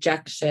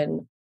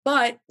projection.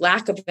 But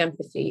lack of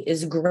empathy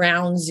is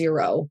ground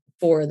zero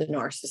for the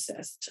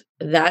narcissist.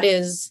 That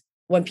is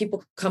when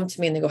people come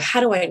to me and they go,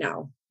 how do I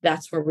know?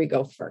 That's where we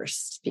go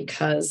first,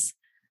 because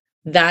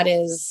that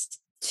is,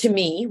 to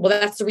me, well,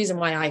 that's the reason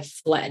why I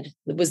fled.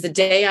 It was the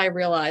day I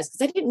realized,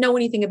 because I didn't know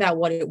anything about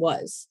what it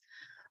was.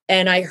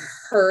 And I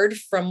heard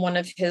from one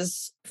of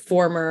his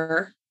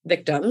former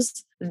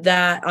victims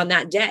that on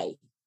that day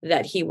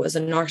that he was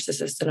a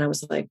narcissist. And I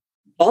was like,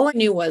 all I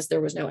knew was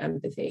there was no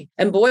empathy.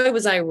 And boy,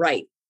 was I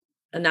right.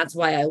 And that's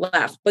why I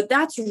left. But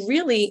that's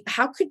really,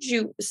 how could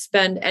you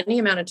spend any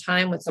amount of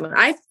time with someone?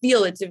 I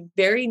feel it's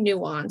very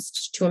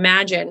nuanced to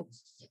imagine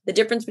the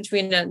difference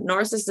between a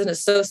narcissist and a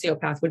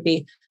sociopath would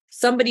be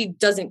somebody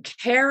doesn't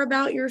care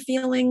about your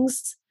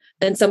feelings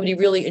and somebody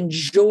really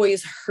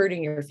enjoys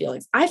hurting your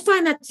feelings. I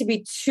find that to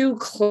be too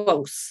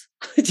close.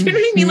 Do you know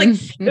what I mean? Like,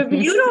 if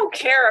you don't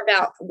care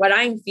about what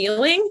I'm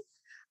feeling,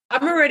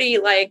 I'm already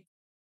like,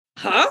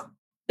 huh?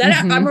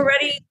 I'm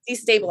already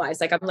destabilized.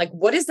 Like, I'm like,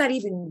 what does that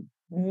even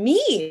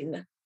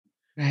mean?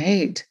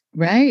 Right.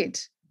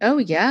 Oh,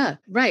 yeah.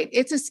 Right.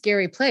 It's a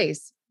scary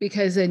place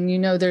because then,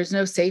 there's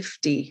no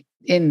safety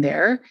in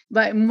there.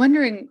 But I'm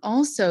wondering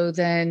also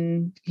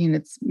then,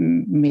 it's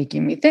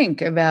making me think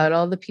about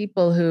all the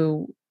people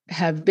who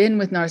have been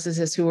with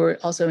narcissists who are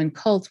also in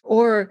cults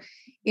or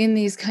in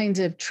these kinds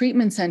of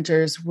treatment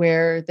centers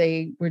where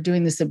they were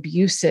doing this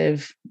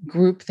abusive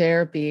group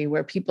therapy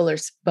where people are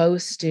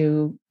supposed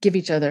to give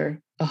each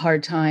other a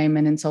hard time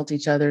and insult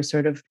each other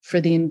sort of for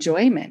the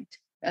enjoyment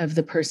of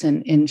the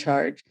person in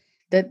charge.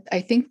 That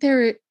I think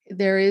there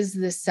is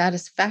this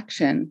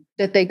satisfaction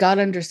that they got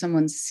under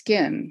someone's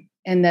skin,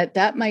 and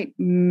that might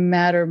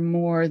matter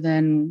more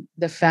than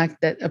the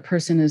fact that a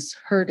person is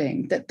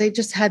hurting, that they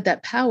just had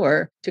that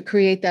power to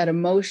create that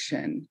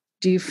emotion.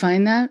 Do you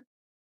find that?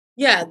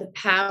 Yeah, the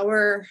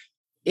power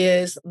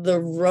is the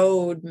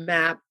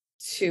roadmap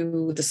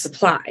to the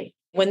supply.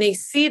 When they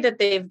see that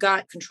they've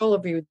got control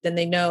over you, then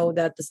they know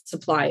that the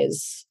supply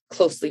is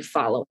closely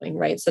following,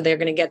 right? So they're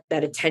going to get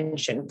that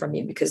attention from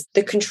you because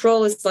the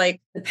control is like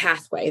the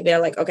pathway.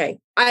 They're like, okay,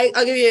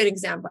 I'll give you an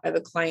example. I have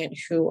a client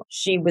who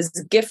she was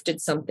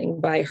gifted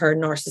something by her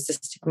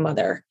narcissistic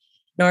mother.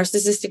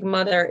 Narcissistic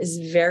mother is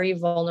very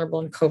vulnerable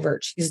and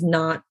covert. She's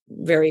not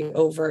very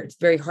overt. It's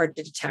very hard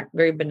to detect,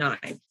 very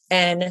benign.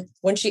 And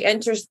when she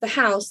enters the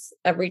house,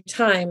 every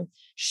time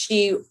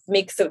she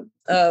makes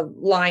a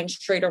line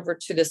straight over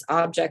to this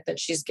object that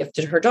she's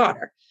gifted her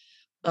daughter.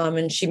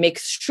 And she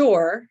makes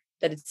sure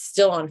that it's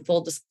still on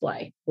full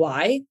display.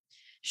 Why?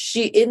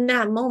 she in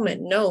that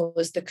moment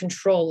knows the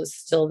control is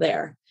still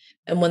there.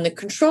 And when the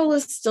control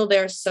is still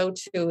there, so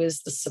too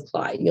is the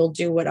supply. You'll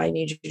do what I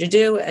need you to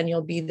do and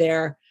you'll be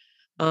there.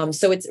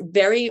 So it's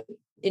very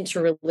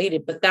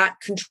interrelated, but that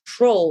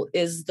control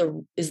is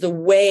the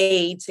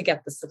way to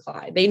get the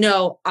supply. They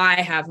know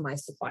I have my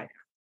supply now.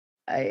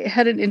 I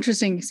had an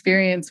interesting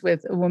experience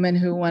with a woman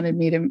who wanted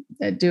me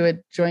to do a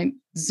joint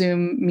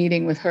Zoom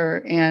meeting with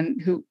her,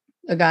 and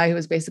a guy who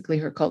was basically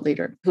her cult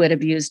leader, who had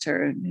abused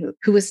her and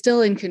who was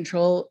still in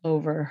control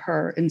over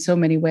her in so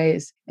many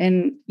ways.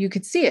 And you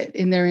could see it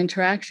in their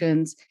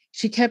interactions.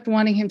 She kept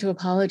wanting him to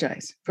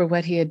apologize for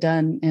what he had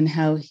done and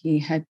how he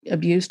had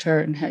abused her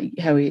and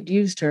how he had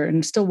used her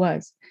and still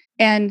was.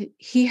 And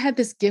he had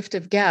this gift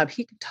of gab.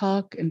 He could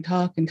talk and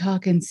talk and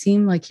talk and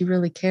seem like he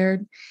really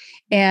cared.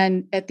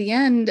 And at the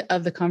end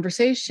of the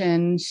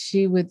conversation,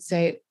 she would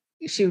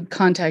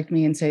contact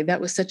me and say,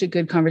 that was such a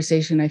good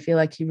conversation. I feel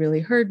like he really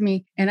heard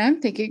me. And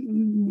I'm thinking,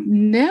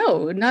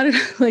 no, not at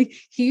all. Like,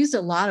 he used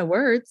a lot of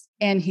words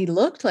and he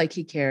looked like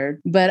he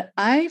cared. But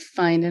I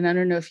find, and I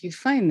don't know if you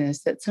find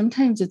this, that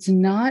sometimes it's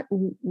not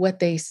what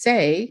they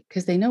say,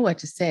 because they know what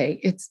to say.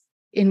 It's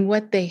in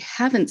what they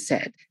haven't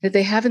said, that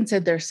they haven't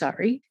said they're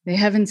sorry. They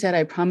haven't said,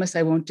 I promise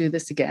I won't do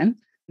this again.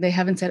 They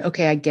haven't said,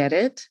 okay, I get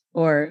it,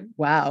 or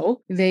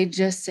wow. They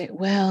just say,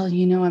 well,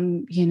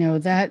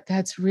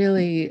 that's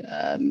really,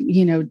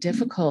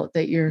 difficult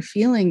that you're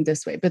feeling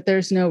this way, but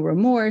there's no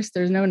remorse,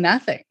 there's no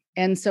nothing.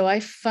 And so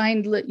I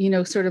find,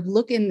 sort of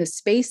look in the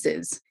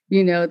spaces,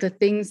 the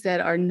things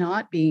that are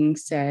not being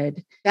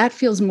said, that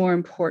feels more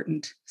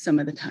important some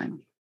of the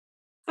time.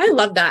 I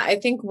love that. I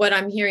think what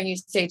I'm hearing you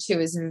say too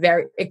is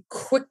it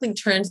quickly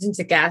turns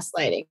into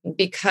gaslighting,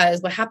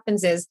 because what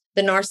happens is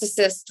the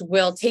narcissist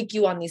will take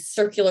you on these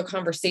circular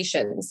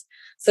conversations.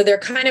 So they're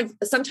kind of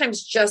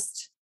sometimes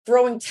just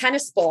throwing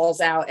tennis balls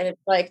out, and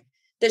it's like,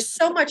 there's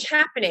so much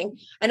happening.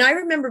 And I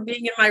remember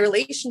being in my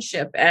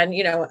relationship and,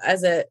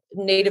 as a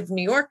native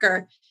New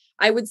Yorker,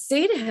 I would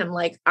say to him,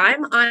 like,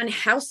 I'm on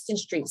Houston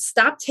Street.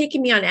 Stop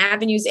taking me on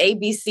avenues A,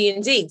 B, C,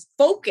 and D.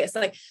 Focus.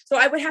 So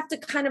I would have to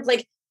kind of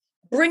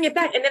bring it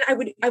back. And then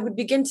I would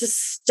begin to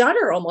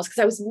stutter almost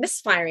because I was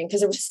misfiring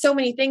because there were so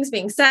many things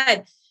being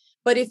said.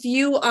 But if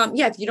you,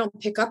 if you don't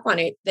pick up on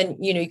it, then,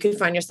 you could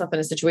find yourself in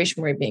a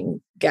situation where you're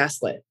being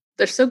gaslit.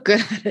 They're so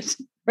good at it,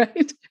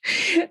 right?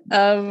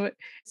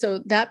 So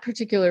that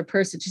particular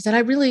person, she said,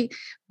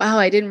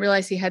 I didn't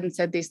realize he hadn't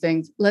said these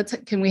things.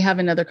 Can we have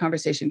another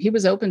conversation? He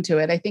was open to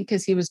it. I think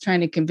because he was trying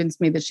to convince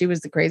me that she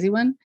was the crazy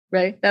one,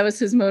 right? That was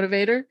his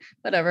motivator,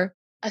 whatever.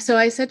 So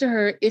I said to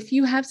her, if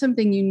you have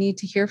something you need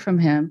to hear from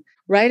him,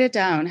 write it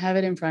down, have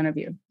it in front of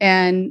you,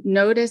 and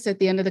notice at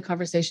the end of the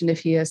conversation if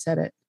he has said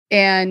it.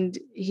 And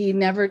he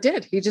never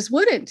did. He just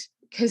wouldn't,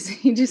 because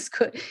he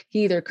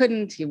either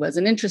couldn't, he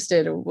wasn't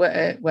interested, or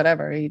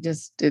whatever. He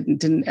just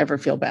didn't ever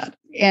feel bad.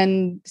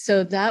 And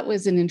so that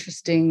was an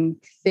interesting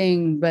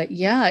thing. But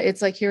yeah,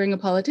 it's like hearing a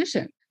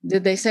politician.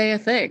 Did they say a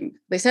thing?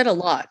 They said a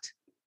lot,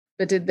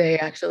 but did they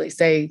actually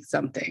say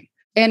something?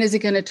 And is it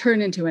going to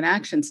turn into an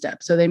action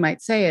step? So they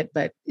might say it,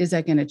 but is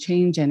that going to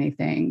change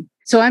anything?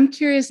 So I'm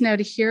curious now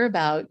to hear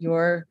about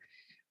your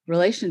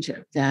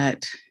relationship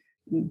that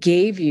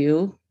gave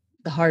you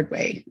the hard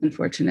way,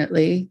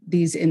 unfortunately,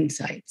 these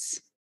insights.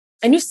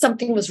 I knew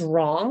something was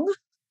wrong.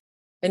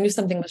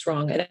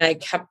 And I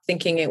kept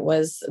thinking it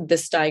was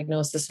this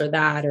diagnosis or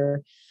that,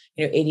 or,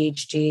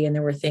 ADHD. And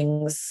there were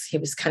things he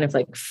was kind of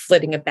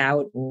flitting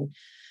about. And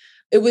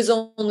it was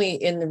only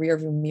in the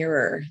rearview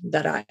mirror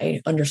that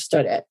I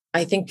understood it.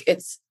 I think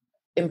it's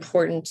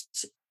important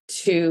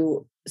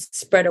to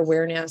spread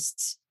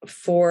awareness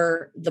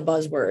for the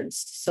buzzwords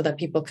so that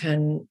people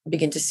can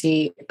begin to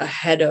see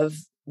ahead of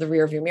the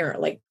rearview mirror,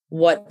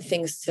 what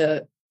things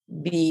to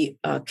be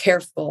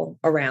careful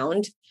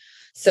around.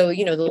 So,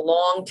 the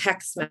long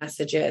text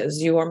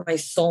messages, you are my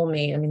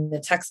soulmate. I mean, the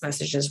text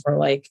messages were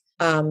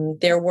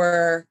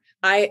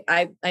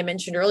I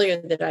mentioned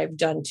earlier that I've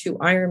done 2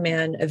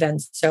 Ironman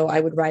events. So I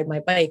would ride my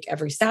bike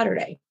every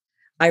Saturday.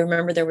 I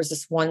remember there was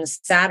this one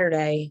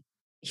Saturday,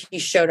 he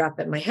showed up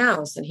at my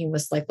house and he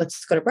was like,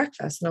 let's go to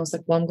breakfast. And I was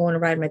like, well, I'm going to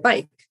ride my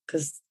bike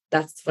because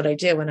that's what I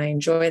do. And I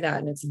enjoy that.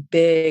 And it's a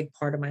big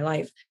part of my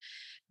life.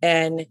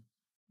 And,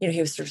 he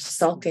was sort of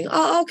sulking.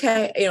 Oh,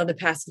 okay. The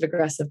passive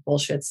aggressive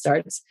bullshit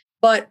starts.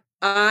 But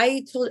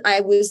I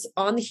was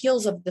on the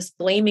heels of this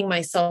blaming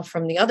myself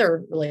from the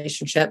other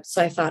relationship.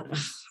 So I thought,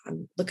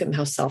 look at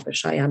how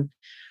selfish I am.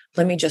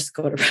 Let me just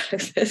go to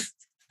breakfast if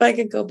I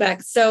could go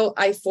back. So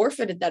I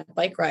forfeited that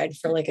bike ride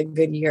for a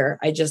good year.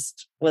 I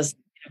just was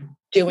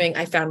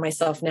I found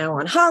myself now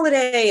on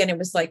holiday, and it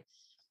was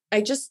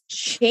I just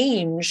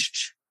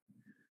changed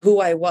who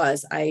I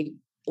was. I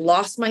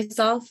lost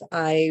myself.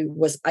 I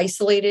was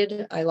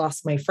isolated. I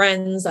lost my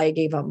friends. I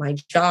gave up my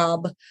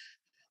job.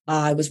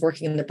 I was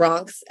working in the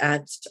Bronx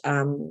at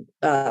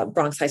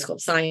Bronx High School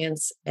of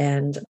Science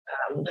and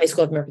High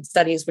School of American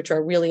Studies, which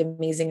are really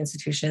amazing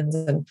institutions.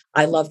 And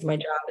I loved my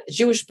job at the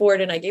Jewish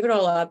Board, and I gave it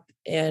all up.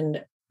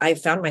 And I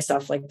found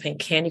myself like playing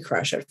Candy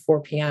Crush at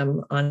 4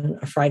 p.m. on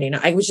a Friday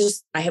night. I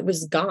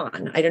was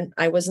gone.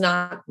 I was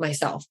not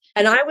myself.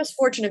 And I was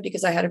fortunate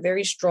because I had a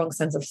very strong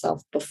sense of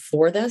self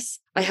before this.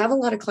 I have a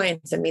lot of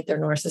clients that meet their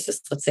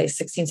narcissists, let's say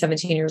 16,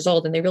 17 years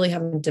old, and they really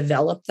haven't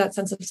developed that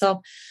sense of self.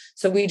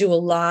 So we do a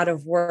lot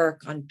of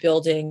work on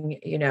building,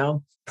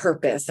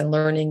 purpose and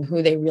learning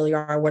who they really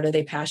are. What are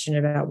they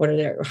passionate about? What are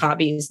their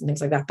hobbies and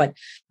things like that? But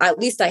at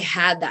least I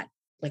had that.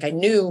 Like I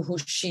knew who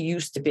she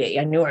used to be.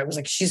 I knew I was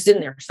like, she's in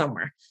there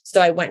somewhere. So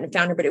I went and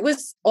found her, but it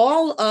was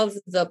all of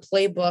the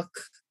playbook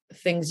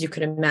things you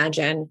could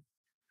imagine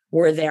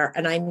were there.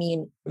 And I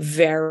mean,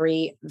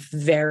 very,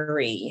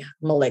 very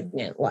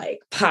malignant,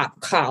 like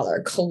pop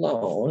collar,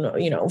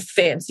 cologne,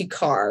 fancy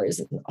cars.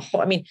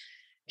 And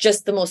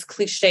just the most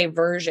cliche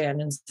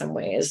version in some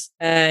ways.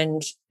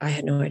 And I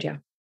had no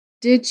idea.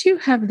 Did you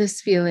have this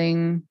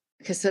feeling?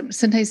 Because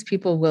sometimes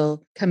people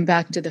will come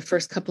back to the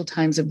first couple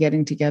times of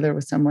getting together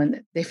with someone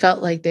that they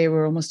felt like they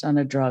were almost on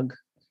a drug,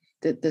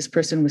 that this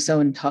person was so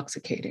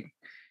intoxicating.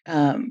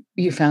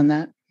 You found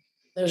that?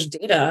 There's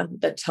data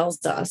that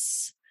tells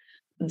us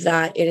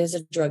that it is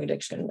a drug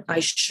addiction.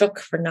 I shook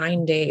for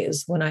 9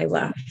 days when I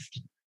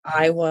left.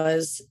 I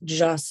was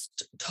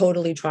just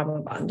totally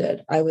trauma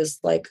bonded. I was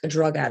like a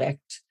drug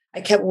addict. I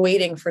kept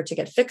waiting for it to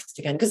get fixed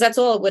again because that's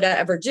all it would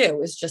ever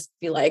do is just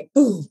be like,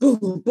 boom,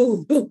 boom,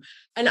 boom, boom.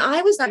 And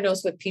I was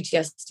diagnosed with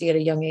PTSD at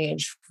a young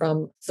age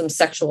from some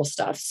sexual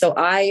stuff. So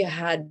I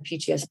had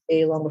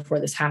PTSD long before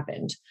this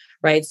happened,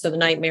 right? So the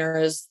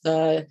nightmares,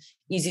 the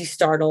easy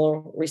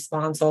startle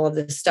response, all of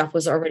this stuff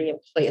was already in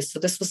place. So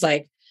this was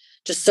like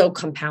just so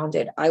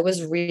compounded. I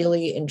was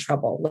really in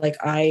trouble. Like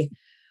I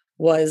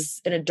was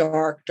in a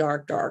dark,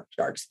 dark, dark,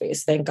 dark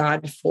space. Thank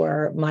God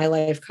for my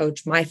life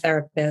coach, my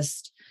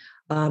therapist,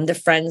 the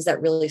friends that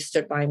really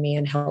stood by me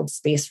and held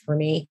space for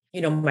me,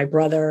 my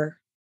brother,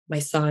 my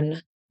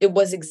son. It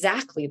was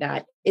exactly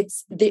that.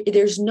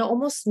 There's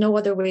almost no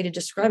other way to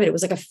describe it. It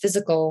was like a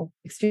physical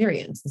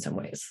experience in some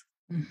ways.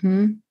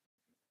 Mm-hmm.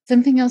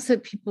 Something else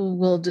that people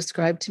will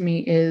describe to me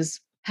is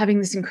having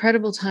this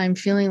incredible time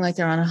feeling like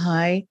they're on a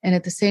high and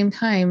at the same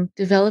time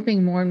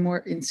developing more and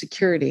more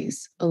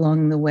insecurities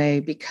along the way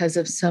because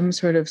of some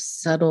sort of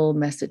subtle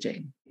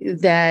messaging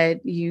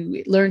that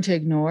you learn to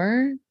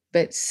ignore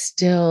but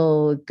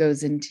still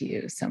goes into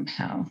you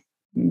somehow.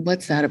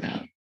 What's that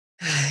about?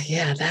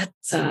 Yeah,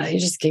 that's, you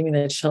just gave me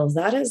the chills.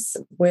 That is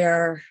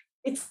where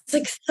it's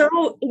like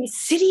so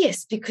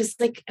insidious because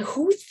like,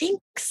 who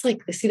thinks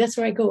like this? See, that's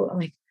where I go. I'm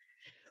like,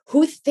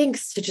 who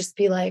thinks to just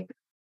be like,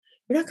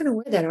 you're not going to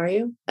wear that, are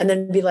you? And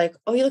then be like,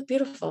 oh, you look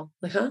beautiful.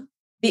 Like, huh?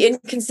 The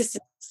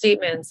inconsistent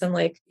statements. And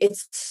like,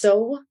 it's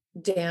so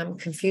damn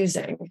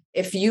confusing.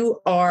 If you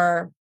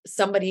are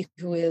somebody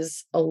who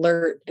is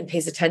alert and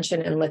pays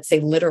attention and let's say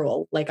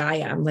literal, like I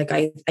am, like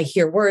I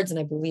hear words and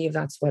I believe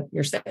that's what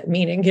you're saying,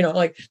 meaning,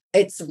 like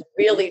it's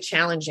really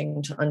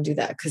challenging to undo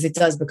that because it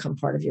does become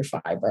part of your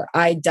fiber.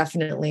 I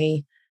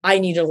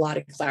needed a lot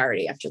of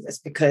clarity after this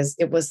because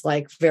it was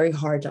like very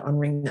hard to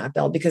unring that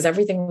bell because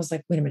everything was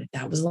like, wait a minute,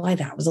 that was a lie.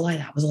 That was a lie.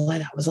 That was a lie.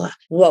 That was a lie.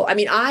 Whoa. I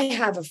mean, I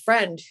have a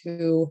friend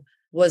who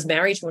was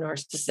married to a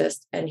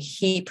narcissist and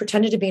he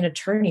pretended to be an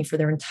attorney for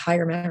their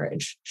entire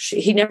marriage.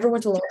 He never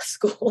went to law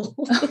school.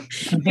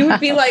 He would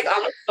be like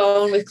on the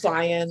phone with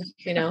clients,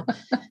 yeah,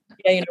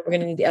 we're going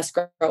to need the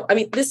escrow. I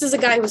mean, this is a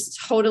guy who was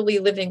totally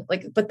living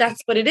like, but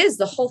that's what it is.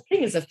 The whole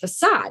thing is a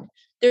facade.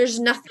 There's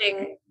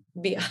nothing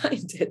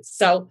behind it.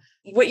 So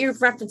what you're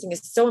referencing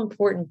is so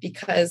important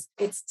because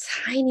it's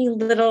tiny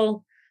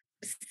little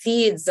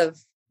seeds of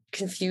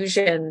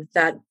confusion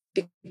that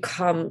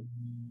become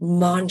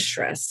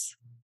monstrous.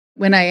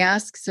 When I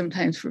ask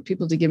sometimes for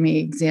people to give me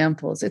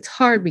examples, it's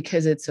hard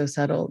because it's so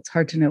subtle. It's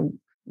hard to know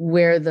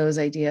where those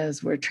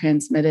ideas were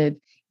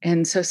transmitted.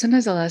 And so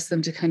sometimes I'll ask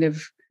them to kind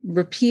of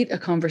repeat a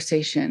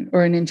conversation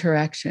or an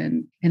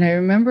interaction. And I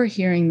remember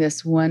hearing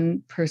this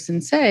one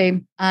person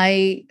say,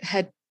 I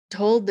had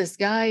told this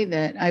guy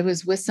that I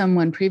was with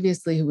someone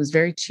previously who was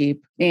very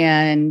cheap.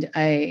 And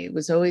I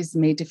was always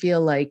made to feel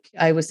like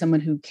I was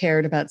someone who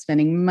cared about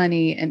spending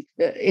money. And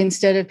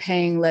instead of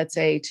paying, let's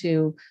say,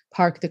 to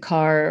park the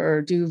car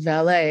or do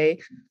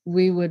valet,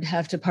 we would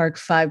have to park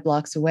 5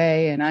 blocks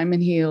away. And I'm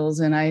in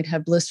heels and I'd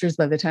have blisters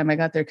by the time I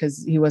got there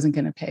because he wasn't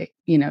going to pay,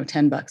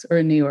 $10 or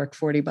in New York,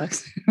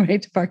 $40, right?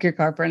 To park your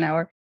car for an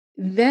hour.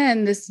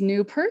 Then this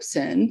new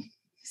person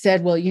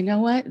said, well, you know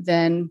what?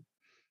 Then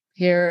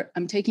here,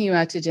 I'm taking you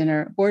out to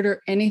dinner,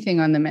 order anything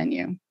on the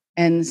menu.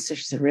 And so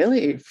she said,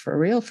 really? For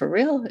real? For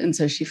real? And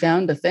so she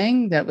found a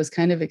thing that was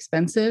kind of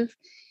expensive.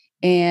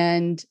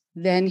 And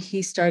then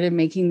he started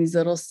making these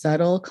little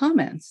subtle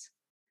comments.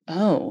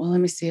 Oh, well, let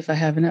me see if I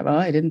have enough. Oh,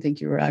 I didn't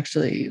think you were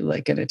actually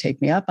like going to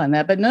take me up on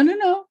that. But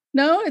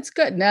no, it's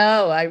good.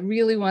 No, I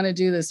really want to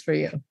do this for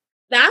you.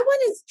 That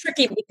one is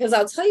tricky because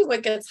I'll tell you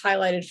what gets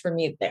highlighted for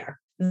me there.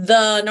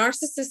 The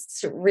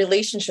narcissist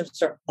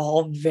relationships are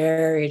all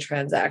very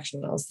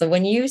transactional. So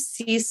when you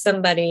see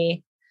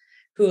somebody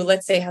who,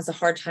 let's say, has a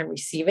hard time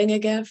receiving a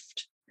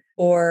gift,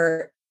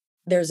 or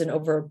there's an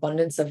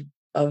overabundance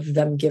of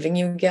them giving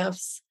you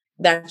gifts,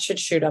 that should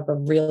shoot up a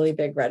really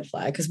big red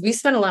flag, because we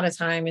spend a lot of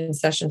time in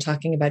session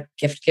talking about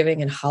gift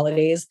giving and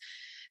holidays.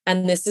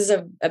 And this is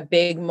a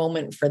big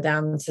moment for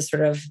them to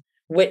sort of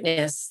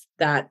witness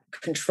that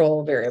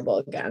control variable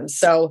again.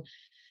 So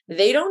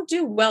they don't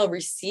do well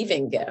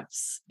receiving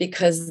gifts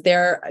because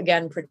they're,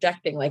 again,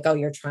 projecting like, oh,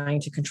 you're trying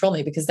to control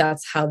me, because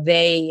that's how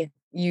they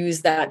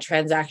use that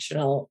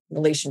transactional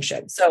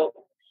relationship. So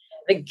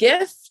the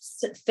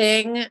gifts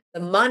thing, the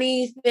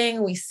money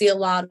thing, we see a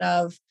lot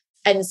of.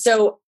 And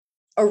so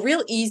a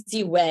real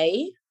easy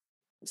way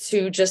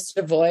to just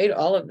avoid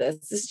all of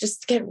this is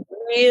just get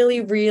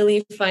really,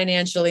 really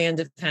financially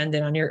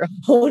independent on your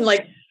own.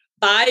 Like,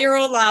 buy your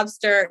own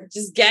lobster,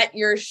 just get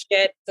your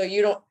shit so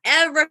you don't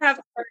ever have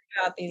to worry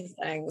about these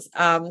things.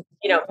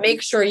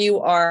 Make sure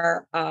you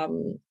are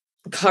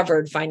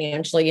covered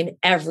financially in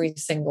every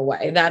single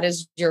way. That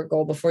is your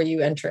goal before you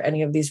enter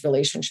any of these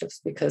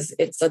relationships, because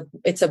it's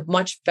a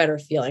much better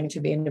feeling to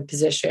be in a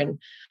position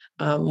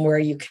where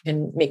you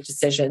can make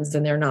decisions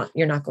and you're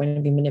not going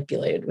to be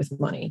manipulated with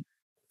money.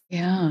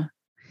 Yeah.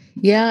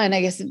 Yeah. And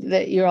I guess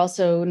that you're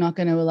also not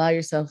going to allow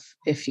yourself,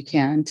 if you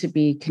can, to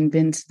be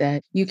convinced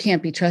that you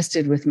can't be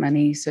trusted with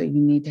money. So you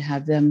need to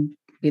have them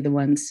be the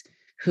ones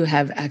who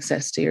have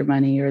access to your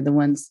money, or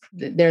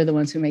they're the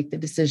ones who make the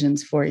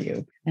decisions for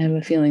you. I have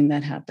a feeling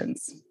that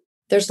happens.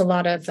 There's a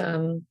lot of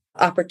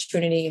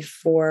opportunity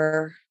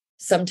for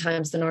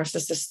sometimes the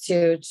narcissist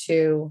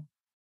to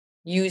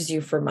use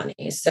you for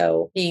money.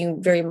 So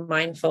being very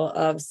mindful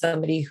of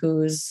somebody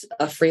who's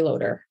a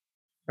freeloader.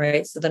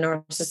 Right. So the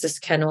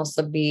narcissist can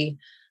also be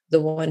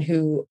the one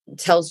who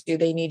tells you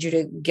they need you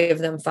to give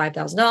them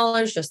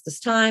 $5,000 just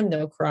this time.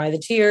 They'll cry the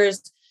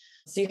tears.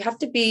 So you have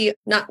to be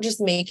not just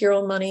make your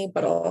own money,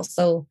 but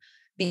also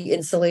be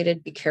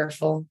insulated, be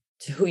careful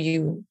to who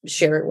you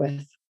share it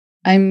with.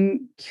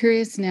 I'm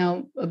curious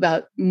now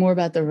more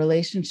about the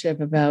relationship,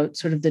 about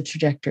sort of the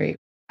trajectory,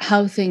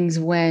 how things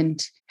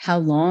went, how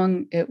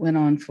long it went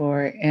on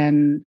for,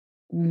 and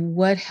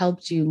what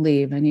helped you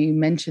leave? I know you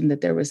mentioned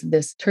that there was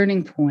this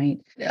turning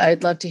point.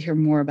 I'd love to hear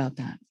more about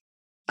that.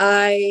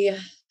 I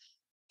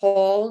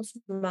called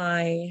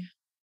my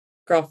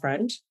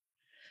girlfriend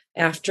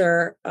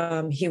after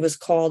he was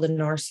called a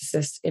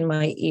narcissist in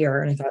my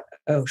ear. And I thought,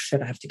 oh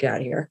shit, I have to get out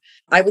of here.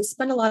 I would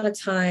spend a lot of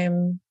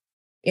time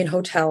in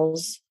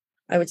hotels.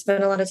 I would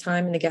spend a lot of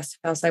time in the guest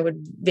house. I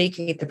would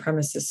vacate the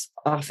premises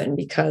often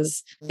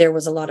because there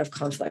was a lot of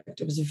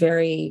conflict. It was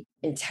very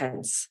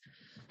intense.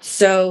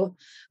 So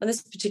on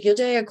this particular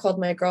day, I called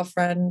my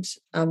girlfriend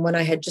when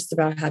I had just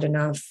about had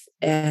enough.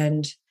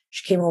 And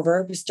she came over.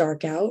 It was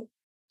dark out.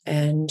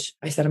 And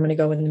I said, I'm going to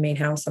go in the main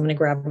house. I'm going to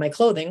grab my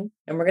clothing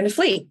and we're going to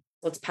flee.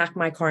 Let's pack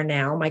my car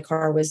now. My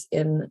car was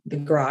in the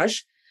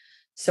garage.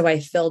 So I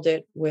filled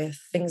it with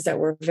things that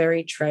were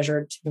very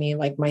treasured to me.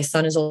 Like, my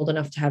son is old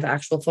enough to have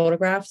actual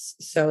photographs.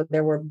 So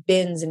there were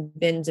bins and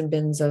bins and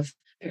bins of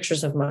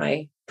pictures of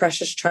my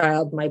precious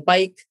child, my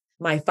bike,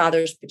 my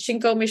father's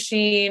pachinko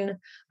machine.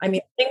 I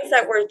mean, things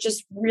that were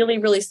just really,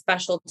 really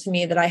special to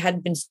me that I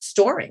had been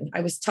storing.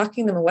 I was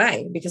tucking them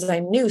away because I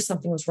knew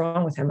something was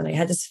wrong with him. And I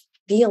had this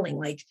feeling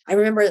like, I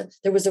remember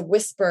there was a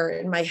whisper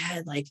in my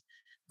head, like,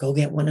 go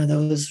get one of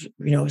those,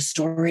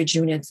 storage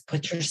units,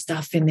 put your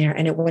stuff in there.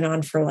 And it went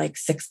on for like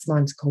 6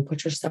 months. Go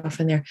put your stuff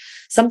in there.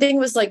 Something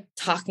was like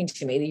talking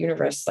to me. The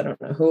universe, I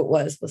don't know who it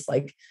was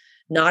like,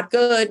 not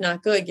good,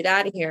 not good. Get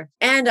out of here.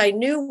 And I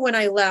knew when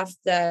I left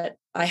that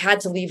I had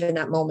to leave in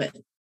that moment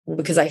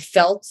because I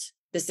felt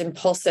this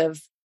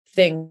impulsive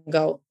thing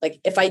go, like,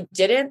 if I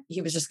didn't,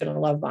 he was just going to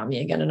love bomb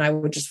me again. And I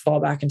would just fall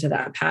back into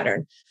that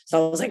pattern.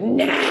 So I was like,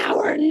 now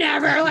or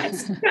never,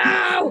 let's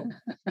go.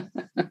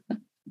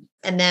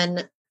 And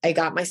then I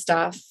got my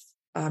stuff.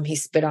 He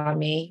spit on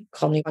me,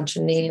 called me a bunch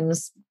of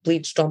names,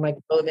 bleached all my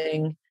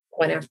clothing,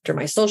 went after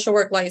my social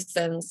work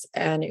license.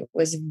 And it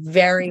was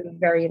very,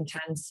 very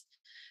intense.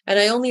 And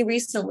I only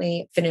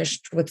recently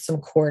finished with some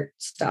court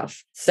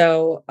stuff.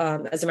 So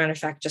as a matter of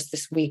fact, just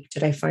this week,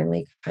 did I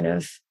finally kind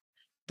of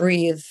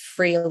breathe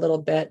free a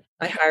little bit.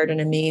 I hired an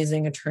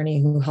amazing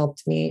attorney who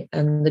helped me,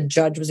 and the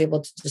judge was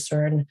able to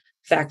discern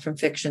fact from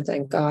fiction,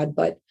 thank God.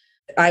 But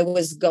I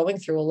was going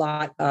through a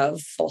lot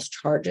of false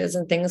charges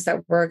and things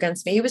that were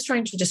against me. He was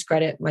trying to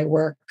discredit my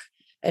work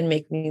and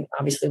make me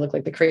obviously look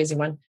like the crazy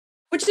one,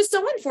 which is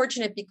so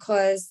unfortunate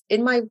because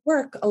in my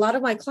work, a lot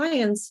of my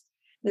clients,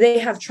 they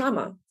have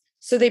trauma.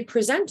 So they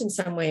present in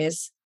some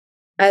ways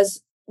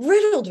as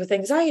riddled with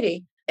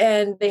anxiety,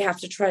 and they have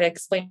to try to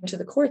explain to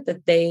the court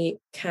that they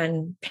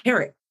can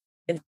parent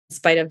in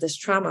spite of this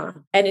trauma.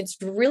 And it's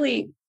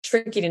really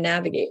tricky to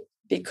navigate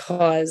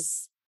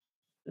because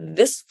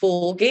this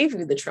fool gave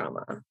you the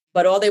trauma,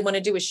 but all they want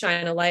to do is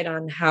shine a light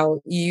on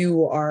how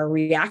you are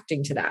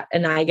reacting to that.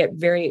 And I get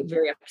very,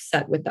 very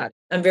upset with that.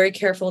 I'm very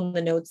careful in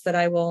the notes that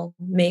I will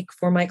make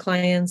for my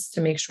clients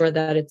to make sure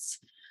that it's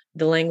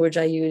the language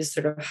I use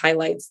sort of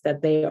highlights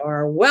that they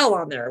are well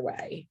on their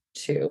way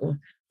to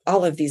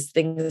all of these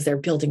things they're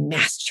building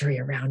mastery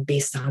around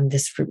based on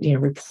this,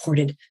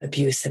 reported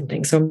abuse and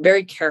things. So I'm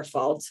very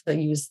careful to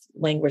use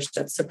language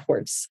that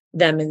supports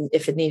them, and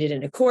if it needed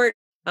in a court.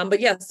 But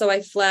yeah, so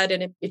I fled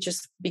and it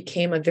just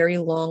became a very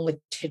long,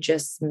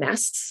 litigious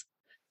mess.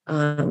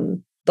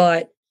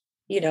 But,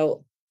 you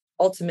know,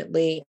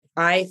 ultimately,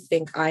 I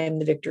think I am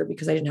the victor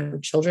because I didn't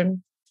have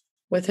children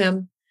with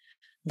him.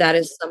 That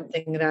is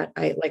something that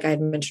like I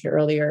had mentioned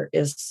earlier,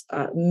 is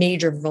a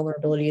major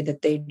vulnerability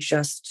that they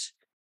just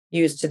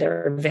use to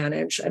their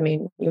advantage. I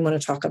mean, you want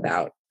to talk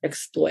about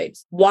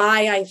exploits.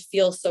 Why I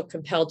feel so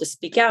compelled to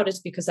speak out is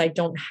because I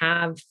don't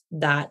have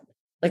that.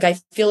 Like, I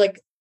feel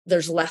like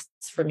there's less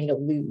for me to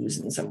lose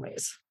in some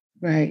ways.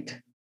 Right.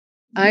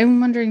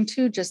 I'm wondering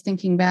too, just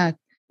thinking back,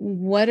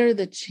 what are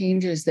the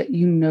changes that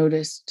you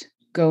noticed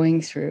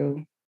going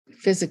through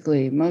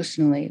physically,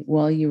 emotionally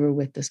while you were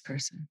with this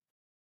person?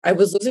 I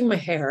was losing my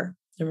hair.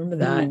 I remember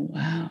that. Oh,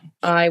 wow.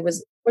 I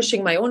was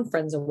pushing my own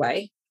friends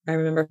away. I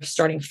remember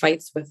starting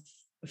fights with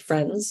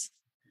friends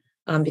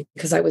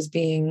because I was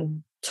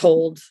being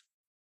told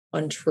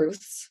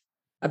untruths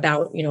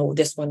about, you know,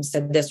 this one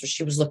said this, or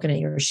she was looking at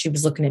you, or she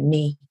was looking at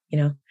me, you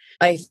know.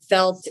 I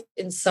felt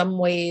in some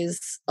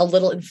ways a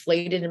little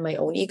inflated in my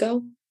own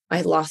ego.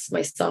 I lost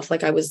myself.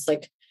 Like, I was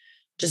like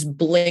just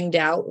blinged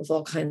out with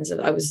all kinds of,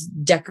 I was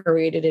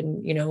decorated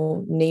in, you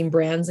know, name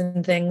brands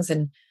and things.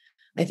 And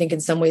I think in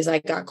some ways I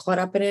got caught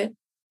up in it.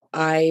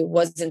 I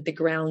wasn't the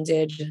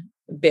grounded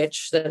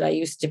bitch that I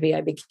used to be.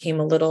 I became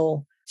a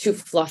little too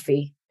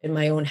fluffy in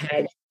my own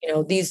head. You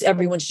know,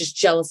 everyone's just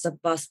jealous of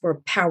us. We're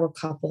a power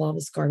couple, all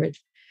this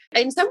garbage.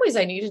 In some ways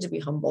I needed to be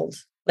humbled.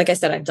 Like I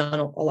said, I've done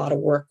a lot of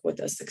work with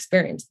this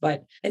experience,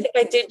 but I think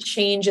I did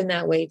change in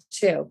that way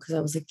too. Cause I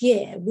was like,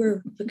 yeah,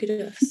 look at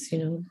us, you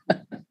know.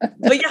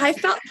 But yeah, I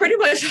felt pretty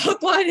much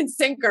hook, line, and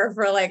sinker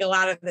for like a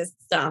lot of this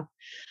stuff.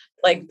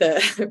 Like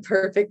the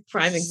perfect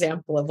prime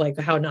example of like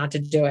how not to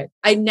do it.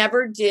 I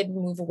never did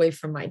move away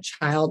from my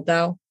child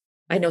though.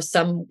 I know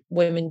some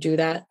women do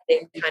that.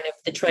 They kind of,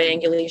 the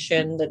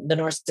triangulation, the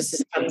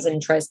narcissist comes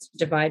and tries to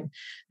divide.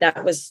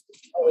 That was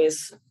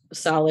always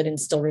solid and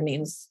still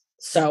remains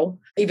so,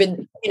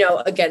 even, you know,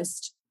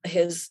 against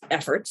his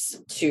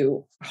efforts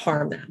to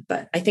harm them.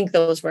 But I think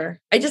those were,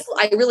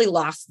 I really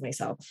lost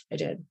myself. I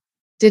did.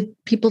 Did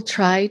people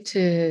try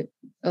to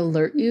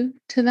alert you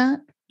to that?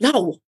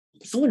 No.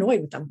 So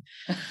annoyed with them.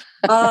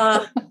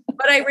 But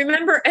I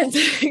remember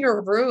entering a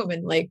room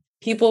and like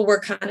people were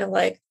kind of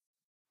like,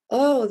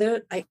 oh,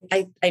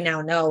 I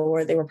now know,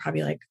 or they were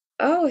probably like,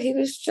 oh, he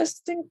was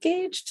just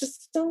engaged to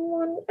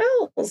someone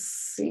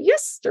else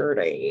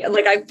yesterday. And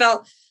like I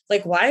felt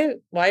like, why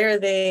are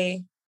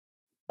they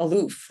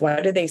aloof?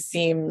 Why do they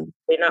seem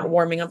they're not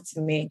warming up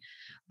to me?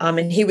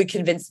 And he would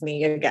convince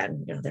me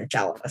again, you know, they're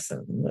jealous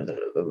and blah,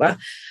 blah,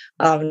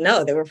 blah.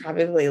 No, they were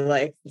probably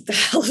like, what the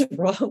hell is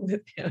wrong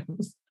with him?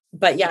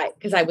 But yeah,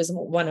 because I was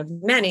one of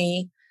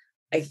many,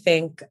 I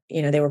think,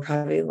 you know, they were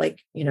probably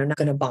like, you know, not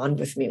going to bond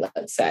with me,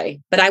 let's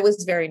say. But I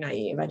was very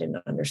naive. I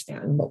didn't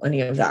understand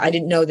any of that. I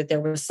didn't know that there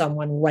was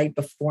someone right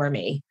before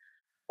me,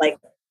 like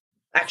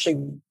actually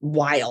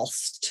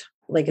whilst,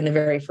 like in the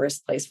very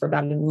first place for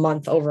about a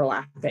month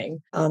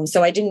overlapping.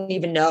 So I didn't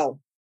even know.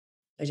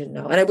 I didn't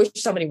know. And I wish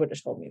somebody would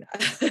have told me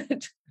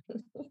that.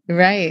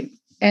 Right.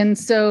 And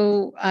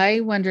so I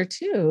wonder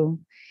too,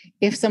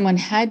 if someone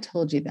had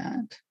told you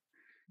that,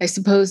 I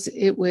suppose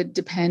it would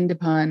depend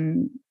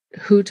upon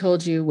who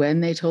told you,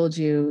 when they told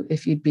you,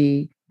 if you'd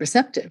be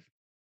receptive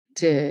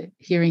to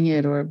hearing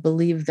it or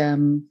believe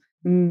them.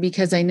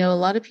 Because I know a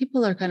lot of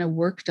people are kind of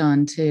worked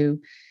on to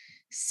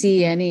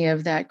see any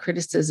of that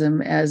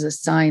criticism as a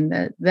sign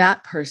that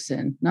that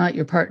person, not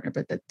your partner,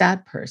 but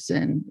that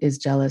person is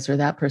jealous or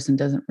that person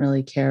doesn't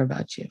really care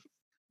about you.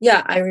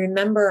 Yeah, I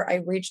remember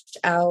I reached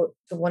out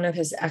to one of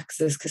his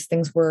exes because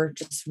things were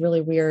just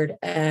really weird.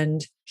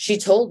 And she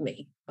told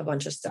me a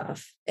bunch of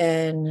stuff.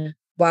 And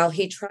while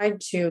he tried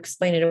to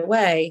explain it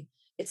away,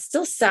 it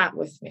still sat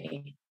with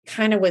me.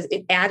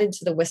 It added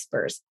to the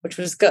whispers, which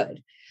was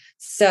good.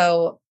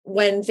 So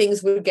when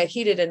things would get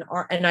heated and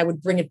I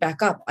would bring it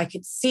back up, I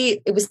could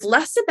see it was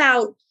less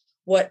about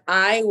what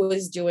I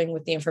was doing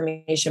with the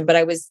information, but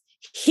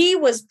he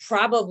was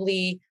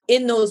probably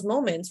in those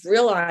moments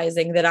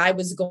realizing that I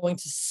was going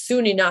to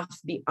soon enough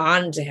be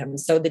on to him.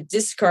 So the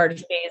discard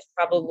phase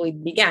probably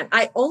began.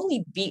 I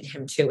only beat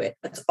him to it.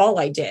 That's all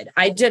I did.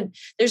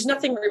 There's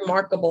nothing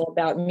remarkable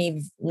about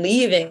me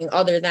leaving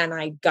other than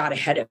I got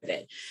ahead of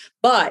it.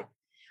 But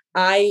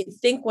I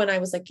think when I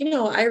was like, you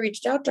know, I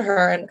reached out to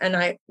her and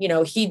I, you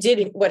know, he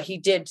did what he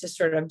did to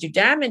sort of do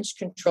damage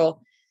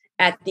control.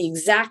 At the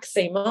exact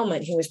same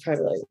moment, he was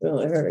probably like, oh,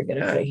 I better get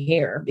out of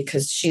here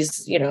because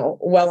she's, you know,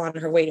 well on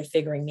her way to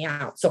figuring me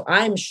out. So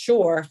I'm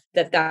sure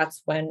that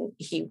that's when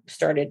he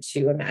started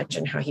to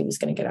imagine how he was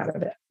going to get out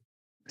of it.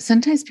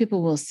 Sometimes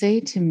people will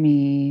say to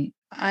me,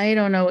 I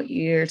don't know what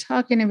you're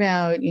talking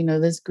about. You know,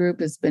 this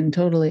group has been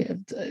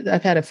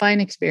I've had a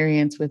fine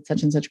experience with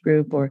such and such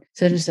group or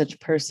such and such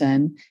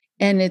person.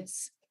 And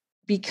it's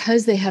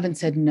because they haven't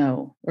said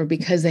no or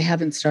because they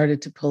haven't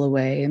started to pull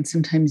away. And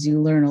sometimes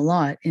you learn a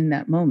lot in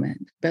that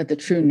moment about the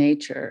true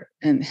nature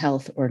and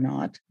health or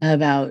not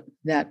about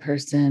that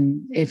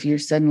person if you're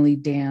suddenly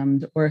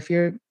damned or if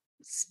you're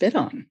spit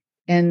on.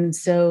 And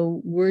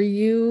so were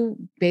you,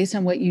 based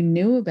on what you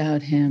knew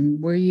about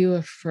him, were you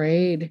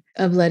afraid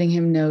of letting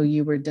him know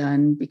you were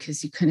done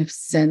because you kind of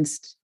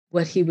sensed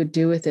what he would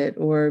do with it?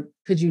 Or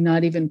could you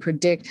not even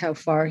predict how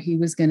far he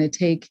was going to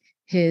take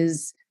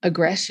his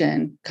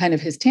aggression, kind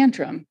of his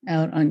tantrum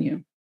out on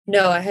you?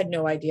 No, I had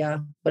no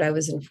idea what I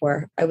was in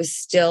for. I was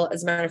still,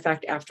 as a matter of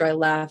fact, after I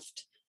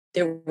left,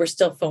 there were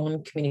still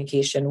phone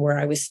communication where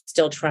I was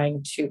still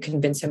trying to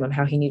convince him of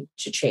how he needed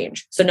to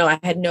change. So no, I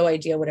had no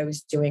idea what I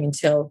was doing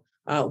until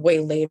way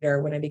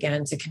later when I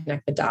began to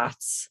connect the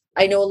dots.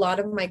 I know a lot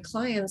of my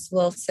clients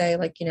will say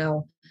like,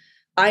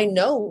 I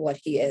know what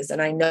he is and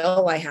I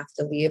know I have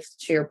to leave,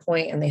 to your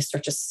point, and they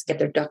start to get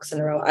their ducks in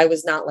a row. I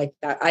was not like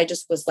that. I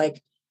just was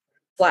like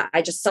flat.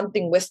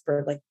 Something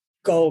whispered like,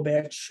 go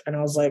bitch. And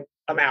I was like,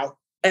 I'm out.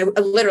 I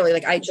literally,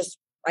 like,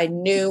 I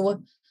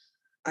knew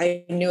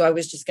I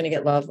was just going to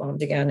get love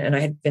bombed again. And I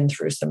had been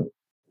through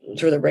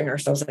the ringer.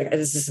 So I was like,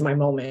 this is my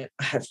moment.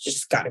 I have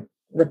just got to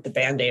rip the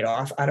Band-Aid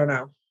off. I don't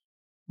know.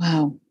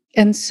 Wow.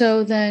 And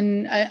so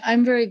then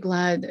I'm very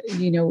glad,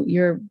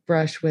 your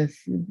brush with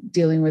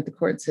dealing with the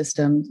court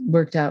system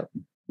worked out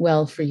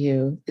well for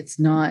you. It's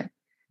not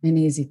an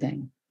easy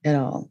thing at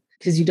all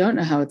because you don't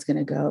know how it's going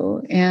to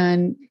go.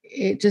 And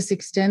it just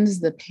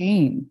extends the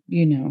pain,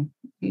 You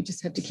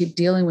just have to keep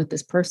dealing with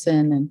this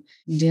person and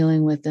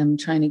dealing with them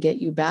trying to get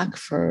you back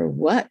for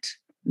what?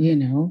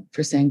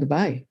 For saying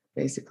goodbye,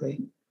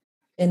 basically.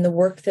 In the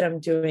work that I'm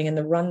doing and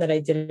the run that I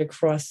did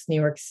across New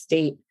York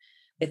State,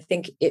 I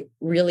think it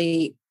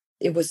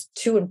was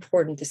too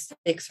important. The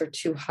stakes are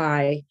too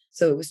high.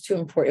 So it was too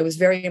important. It was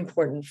very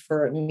important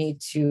for me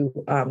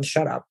to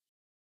shut up,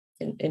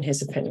 in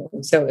his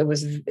opinion. So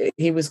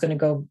he was going to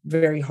go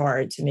very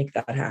hard to make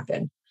that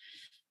happen.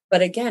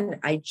 But again,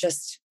 I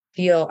just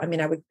feel,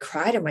 I would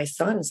cry to my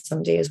son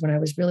some days when I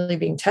was really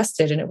being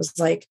tested. And it was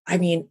like,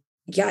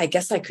 yeah, I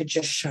guess I could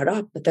just shut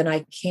up, but then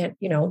I can't,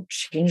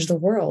 change the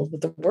world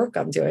with the work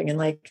I'm doing. And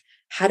like,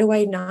 how do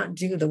I not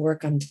do the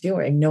work I'm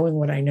doing, knowing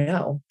what I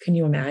know? Can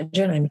you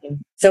imagine?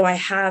 So I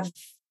have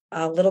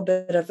a little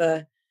bit of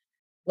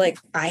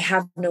I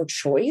have no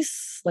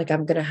choice. Like,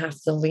 I'm going to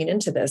have to lean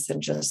into this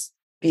and just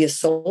be a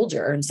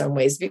soldier in some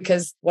ways,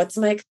 because what's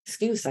my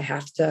excuse? I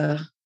have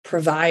to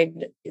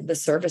provide the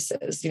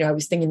services. I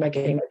was thinking about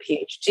getting a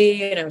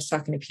PhD, and I was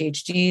talking to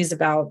PhDs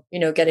about,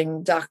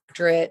 getting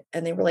doctorate,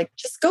 and they were like,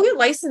 just go get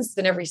licensed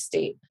in every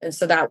state. And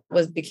so that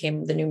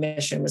became the new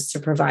mission, was to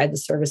provide the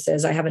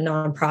services. I have a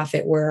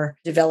nonprofit where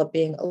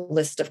developing a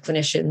list of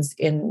clinicians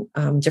in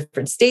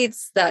different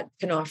states that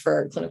can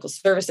offer clinical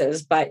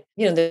services. But,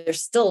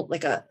 there's still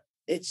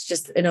it's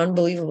just an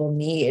unbelievable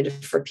need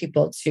for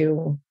people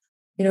to,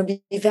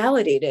 be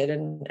validated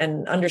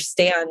and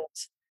understand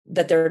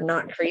that they're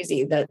not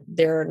crazy, that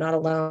they're not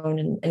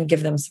alone, and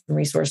give them some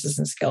resources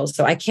and skills.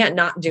 So I can't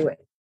not do it.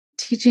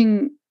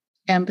 Teaching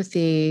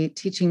empathy,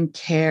 teaching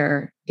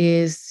care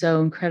is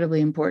so incredibly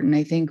important.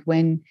 I think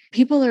when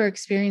people are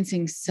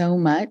experiencing so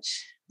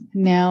much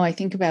now, I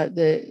think about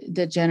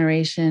the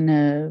generation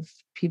of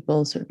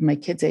people, sort of my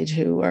kids' age,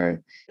 who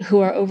are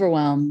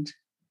overwhelmed,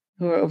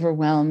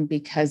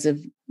 because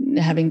of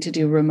having to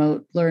do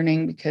remote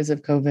learning because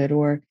of COVID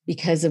or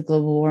because of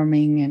global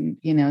warming.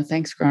 And,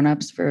 thanks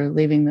grown-ups for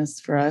leaving this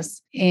for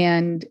us.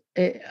 And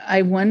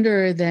I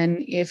wonder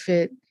then if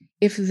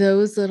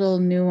those little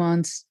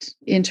nuanced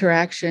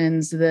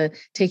interactions, the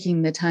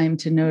taking the time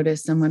to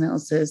notice someone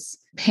else's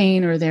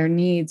pain or their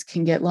needs,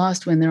 can get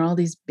lost when there are all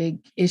these big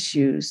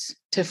issues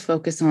to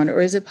focus on,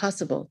 or is it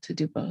possible to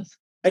do both?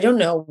 I don't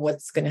know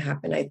what's going to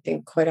happen. I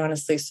think, quite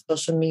honestly,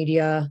 social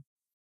media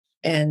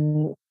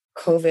and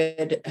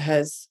COVID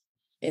has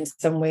in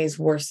some ways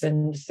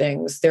worsened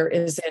things. There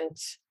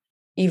isn't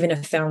even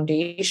a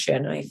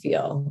foundation, I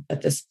feel,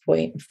 at this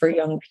point for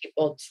young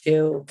people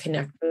to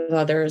connect with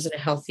others in a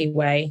healthy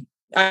way.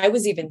 I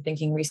was even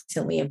thinking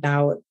recently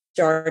about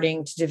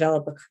starting to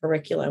develop a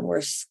curriculum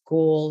where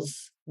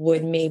schools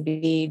would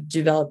maybe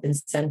develop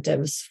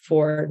incentives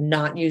for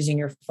not using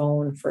your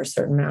phone for a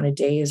certain amount of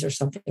days or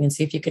something, and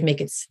see if you could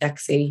make it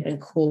sexy and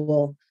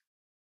cool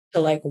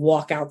to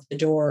walk out the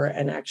door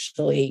and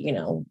actually,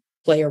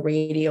 play a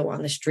radio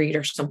on the street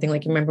or something.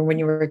 Like, you remember when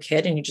you were a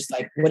kid and you just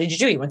what did you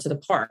do? You went to the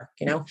park,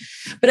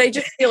 But I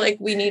just feel like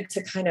we need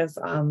to kind of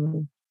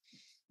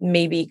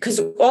maybe,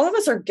 because all of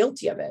us are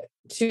guilty of it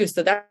too.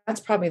 So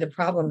that's probably the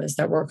problem, is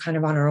that we're kind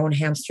of on our own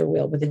hamster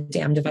wheel with the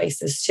damn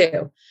devices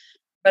too.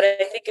 But I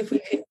think if we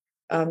could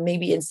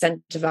maybe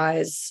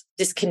incentivize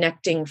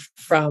disconnecting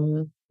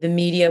from the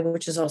media,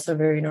 which is also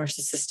very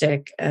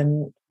narcissistic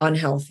and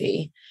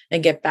unhealthy,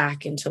 and get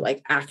back into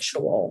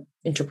actual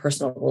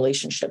interpersonal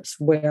relationships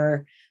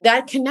where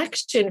that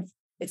connection,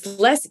 it's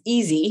less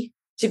easy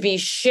to be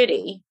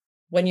shitty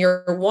when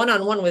you're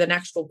one-on-one with an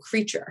actual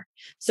creature.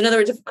 So in other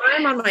words, if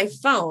I'm on my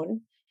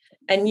phone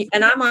and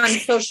I'm on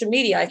social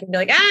media, I can be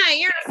like,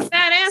 you're a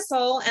fat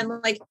asshole. And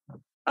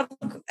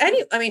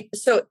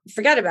so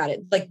forget about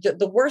it.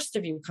 The worst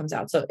of you comes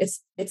out. So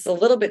it's a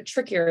little bit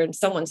trickier in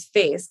someone's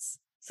face.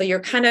 So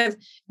you're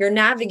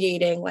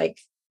navigating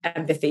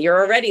empathy. You're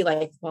already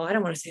like, well, I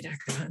don't want to say that.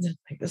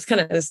 Like this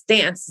kind of this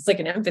dance. It's like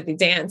an empathy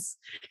dance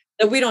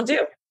that we don't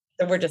do.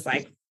 So we're just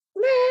like,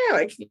 nah,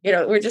 like,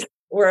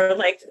 we're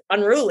like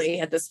unruly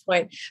at this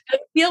point. I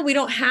feel we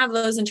don't have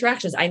those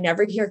interactions. I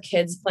never hear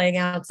kids playing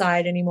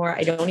outside anymore.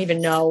 I don't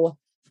even know.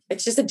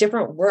 It's just a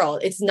different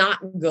world. It's not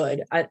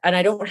good. And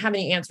I don't have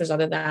any answers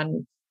other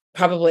than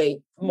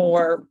probably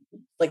more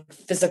like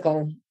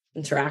physical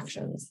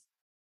interactions.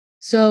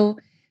 So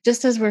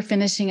just as we're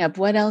finishing up,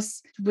 what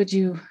else would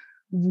you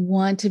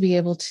want to be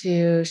able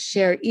to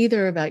share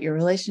either about your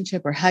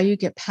relationship or how you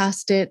get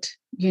past it?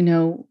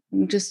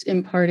 Just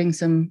imparting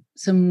some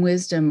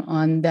wisdom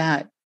on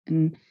that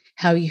and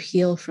how you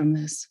heal from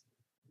this.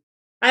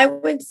 I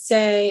would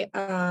say,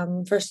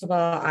 first of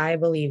all, I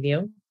believe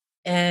you.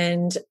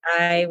 And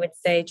I would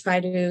say, try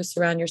to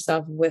surround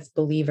yourself with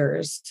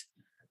believers.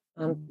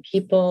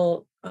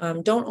 People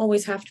don't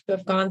always have to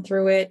have gone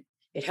through it.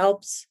 It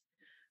helps.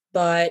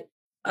 But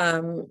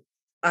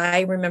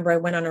I remember I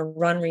went on a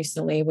run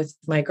recently with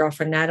my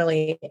girlfriend,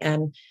 Natalie,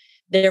 and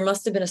there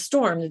must have been a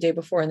storm the day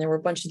before. And there were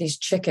a bunch of these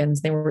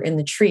chickens. They were in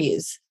the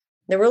trees.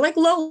 They were like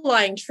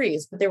low-lying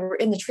trees, but they were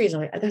in the trees.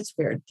 I'm like, that's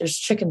weird. There's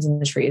chickens in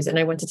the trees. And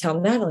I went to tell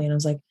Natalie and I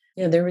was like,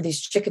 there were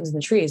these chickens in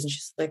the trees. And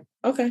she's like,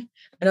 okay.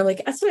 And I'm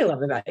like, that's what I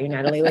love about you,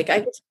 Natalie. Like I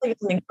could tell you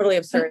something totally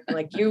absurd. And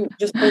like you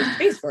just hold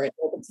space for it.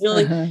 It's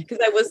really, because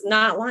I was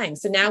not lying.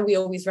 So now we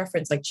always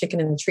reference like chicken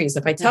in the trees.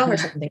 If I tell her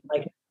something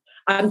like,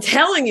 I'm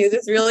telling you,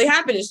 this really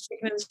happened, is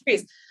chicken in the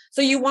trees.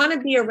 So you want to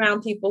be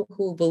around people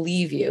who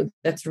believe you.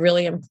 That's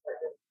really important.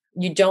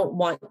 You don't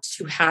want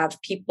to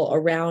have people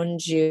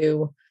around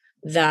you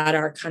that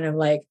are kind of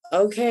like,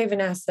 okay,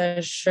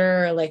 Vanessa,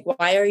 sure. Like,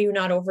 why are you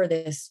not over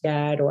this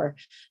yet? Or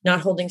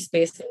not holding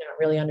space and not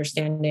really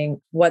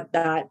understanding what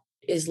that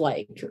is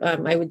like.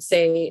 I would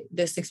say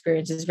this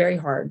experience is very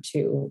hard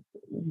to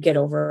get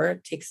over.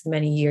 It takes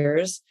many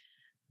years.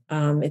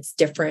 It's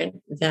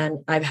different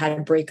than I've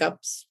had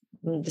breakups.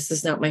 This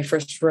is not my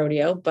first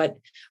rodeo, but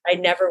I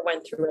never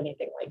went through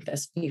anything like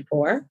this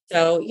before.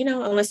 So,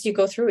 unless you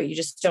go through it, you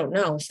just don't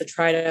know. So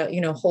try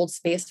to, hold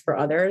space for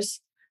others,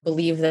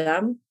 believe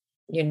them.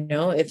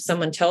 If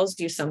someone tells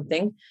you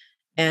something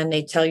and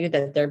they tell you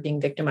that they're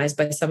being victimized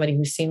by somebody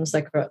who seems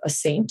like a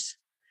saint,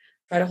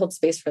 try to hold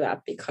space for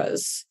that,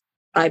 because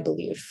I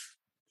believe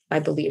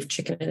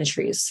chicken in the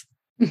trees.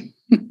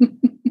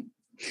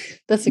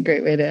 That's a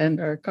great way to end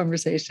our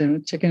conversation,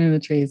 with chicken in the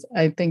trees.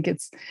 I think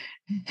it's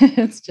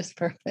just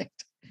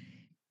perfect.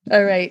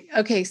 All right.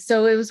 Okay.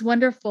 So it was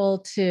wonderful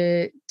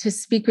to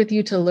speak with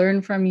you, to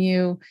learn from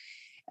you.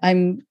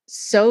 I'm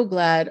so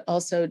glad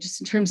also,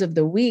 just in terms of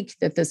the week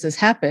that this has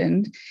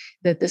happened,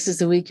 that this is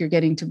the week you're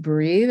getting to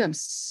breathe. I'm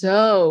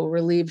so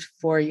relieved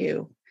for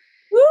you.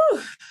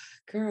 Woo,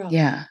 girl.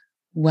 Yeah.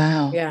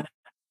 Wow. Yeah.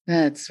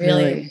 That's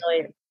really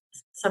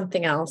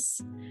something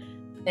else.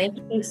 Thank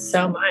you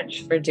so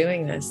much for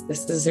doing this.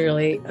 This is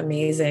really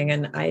amazing.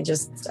 And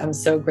I'm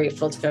so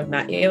grateful to have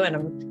met you, and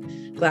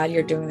I'm glad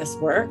you're doing this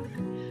work.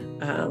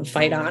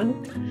 Fight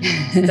on.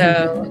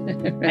 So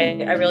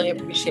I really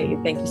appreciate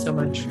you. Thank you so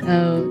much.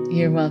 Oh,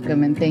 you're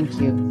welcome. And thank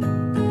you.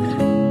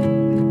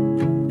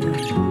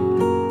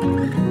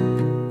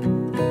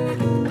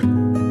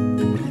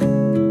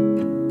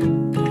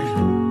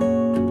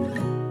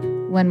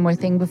 One more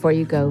thing before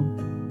you go.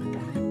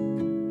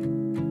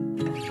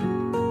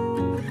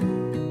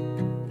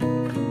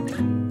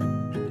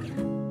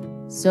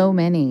 So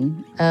many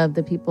of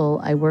the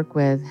people I work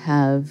with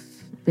have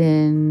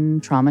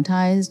been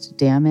traumatized,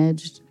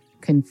 damaged,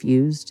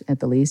 confused, at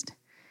the least,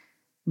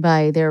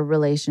 by their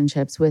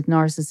relationships with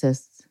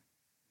narcissists.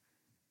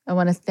 I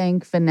want to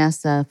thank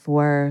Vanessa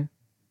for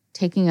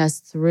taking us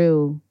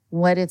through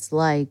what it's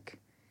like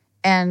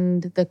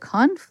and the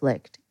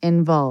conflict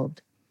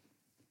involved.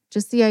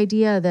 Just the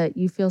idea that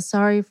you feel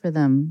sorry for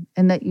them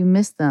and that you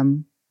miss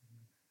them,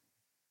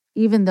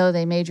 even though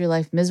they made your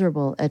life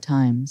miserable at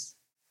times,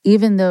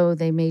 even though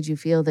they made you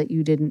feel that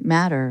you didn't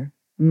matter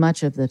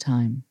much of the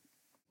time.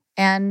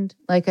 And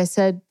like I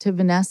said to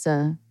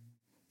Vanessa,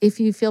 if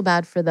you feel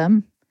bad for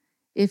them,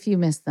 if you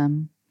miss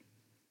them,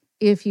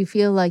 if you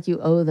feel like you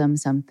owe them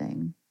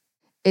something,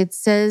 it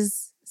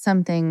says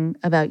something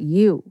about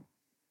you,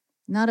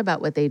 not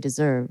about what they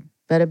deserve,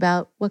 but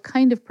about what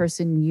kind of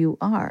person you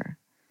are,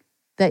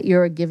 that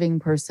you're a giving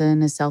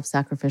person, a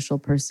self-sacrificial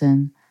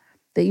person,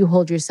 that you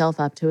hold yourself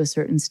up to a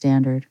certain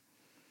standard.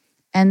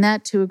 And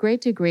that to a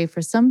great degree,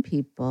 for some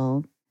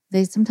people,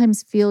 they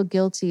sometimes feel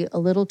guilty a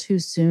little too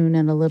soon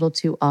and a little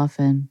too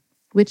often,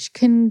 which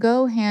can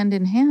go hand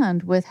in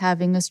hand with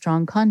having a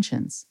strong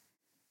conscience.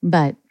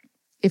 But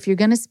if you're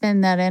going to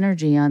spend that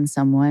energy on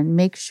someone,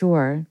 make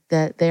sure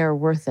that they are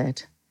worth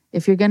it.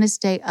 If you're going to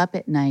stay up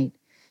at night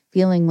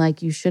feeling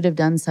like you should have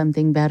done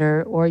something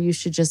better, or you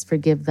should just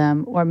forgive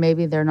them, or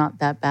maybe they're not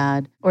that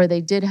bad, or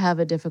they did have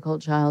a difficult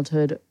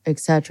childhood,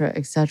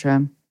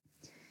 etc.,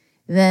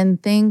 then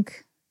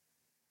think,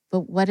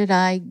 but what did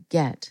I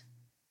get?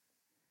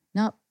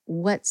 Not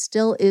what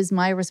still is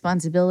my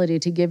responsibility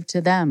to give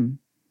to them.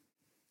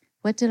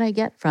 What did I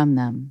get from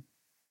them?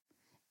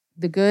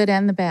 The good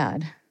and the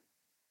bad.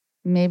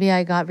 Maybe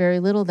I got very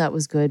little that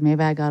was good.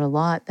 Maybe I got a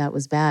lot that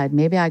was bad.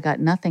 Maybe I got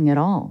nothing at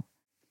all.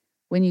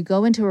 When you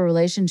go into a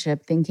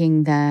relationship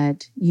thinking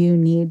that you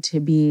need to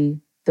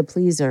be the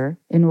pleaser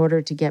in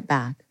order to get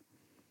back,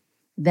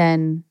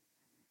 then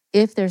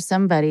if there's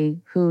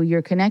somebody who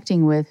you're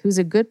connecting with who's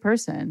a good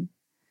person,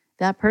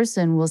 that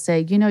person will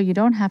say, you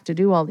don't have to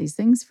do all these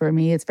things for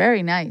me. It's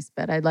very nice,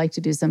 but I'd like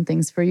to do some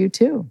things for you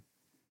too.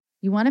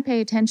 You want to pay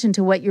attention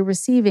to what you're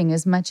receiving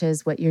as much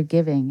as what you're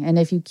giving. And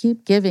if you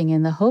keep giving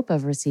in the hope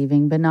of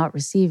receiving but not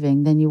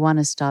receiving, then you want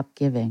to stop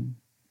giving.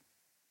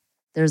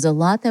 There's a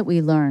lot that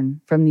we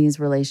learn from these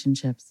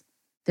relationships.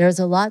 There's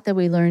a lot that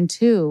we learn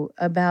too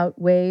about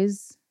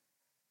ways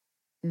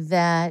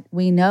that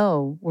we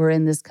know we're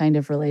in this kind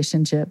of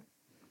relationship.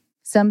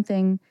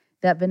 Something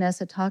that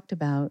Vanessa talked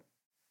about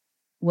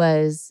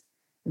was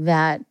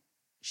that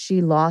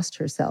she lost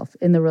herself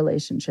in the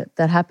relationship.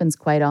 That happens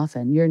quite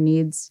often. Your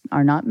needs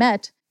are not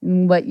met.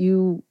 What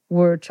you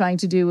were trying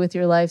to do with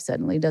your life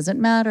suddenly doesn't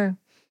matter.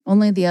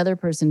 Only the other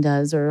person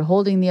does, or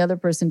holding the other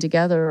person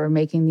together, or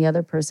making the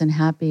other person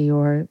happy,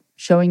 or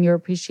showing your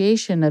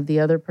appreciation of the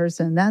other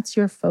person. That's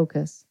your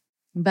focus.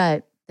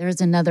 But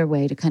there's another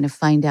way to kind of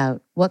find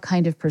out what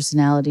kind of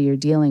personality you're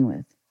dealing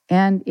with.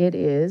 And it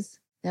is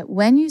that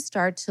when you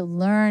start to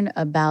learn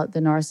about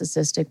the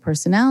narcissistic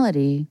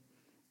personality,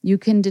 you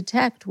can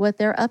detect what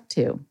they're up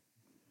to.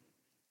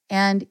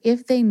 And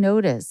if they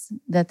notice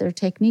that their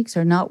techniques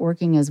are not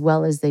working as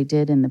well as they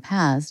did in the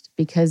past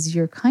because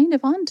you're kind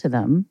of onto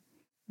them,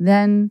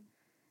 then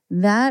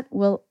that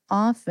will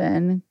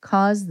often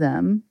cause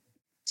them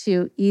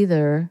to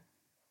either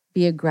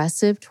be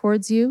aggressive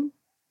towards you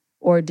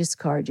or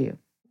discard you.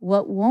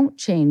 What won't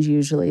change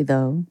usually,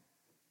 though,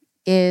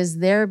 is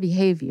their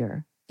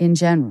behavior in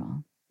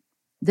general.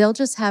 They'll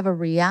just have a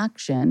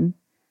reaction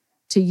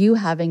to you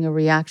having a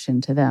reaction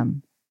to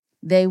them.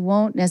 They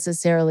won't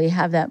necessarily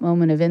have that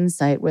moment of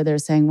insight where they're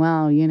saying,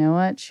 wow, you know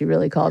what? She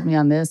really called me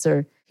on this,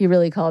 or he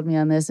really called me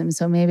on this. And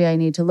so maybe I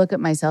need to look at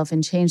myself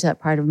and change that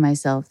part of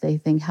myself. They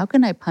think, how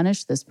can I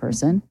punish this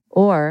person?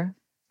 Or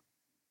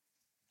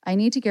I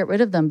need to get rid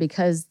of them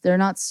because they're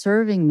not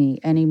serving me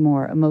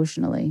anymore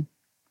emotionally,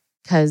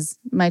 because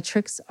my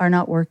tricks are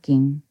not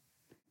working.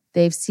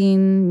 They've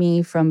seen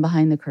me from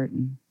behind the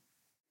curtain.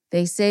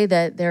 They say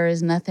that there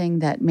is nothing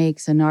that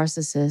makes a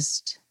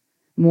narcissist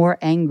more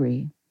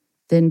angry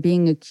than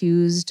being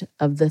accused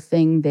of the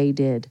thing they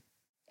did.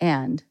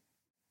 And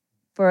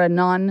for a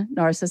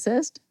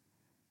non-narcissist,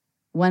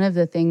 one of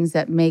the things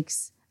that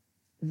makes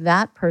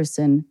that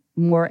person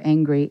more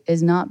angry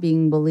is not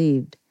being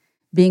believed,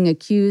 being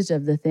accused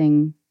of the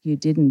thing you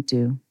didn't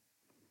do.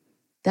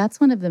 That's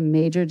one of the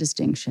major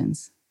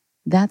distinctions.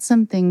 That's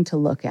something to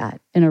look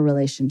at in a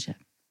relationship.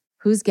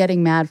 Who's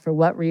getting mad for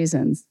what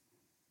reasons?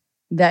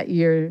 That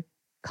you're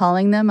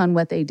calling them on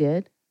what they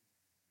did,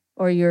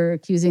 or you're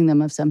accusing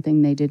them of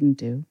something they didn't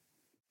do.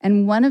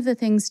 And one of the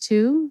things,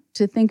 too,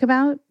 to think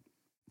about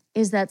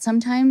is that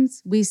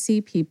sometimes we see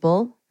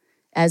people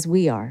as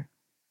we are.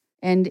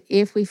 And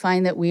if we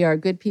find that we are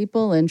good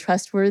people and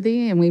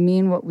trustworthy and we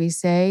mean what we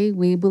say,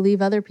 we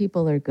believe other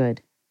people are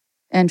good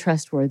and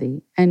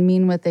trustworthy and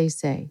mean what they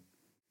say.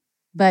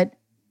 But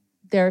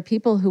there are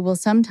people who will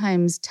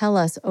sometimes tell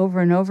us over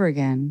and over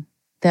again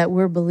that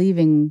we're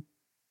believing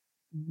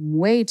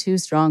way too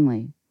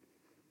strongly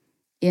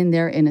in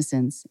their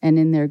innocence and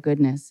in their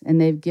goodness. And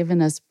they've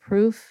given us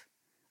proof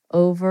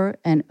over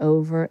and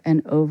over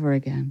and over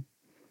again.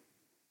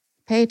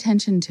 Pay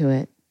attention to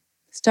it.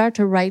 Start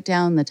to write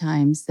down the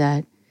times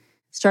that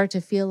start to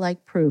feel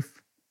like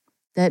proof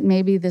that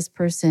maybe this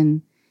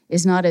person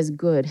is not as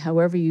good,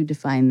 however you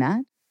define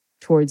that,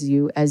 towards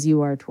you as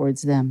you are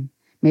towards them.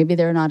 Maybe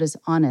they're not as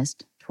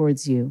honest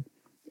towards you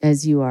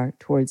as you are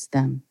towards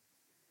them.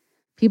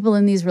 People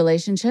in these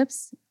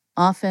relationships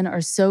often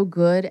are so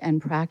good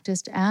and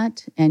practiced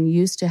at and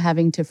used to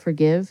having to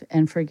forgive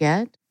and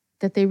forget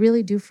that they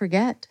really do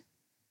forget.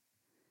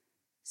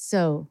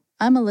 So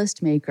I'm a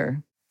list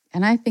maker,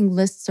 and I think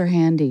lists are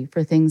handy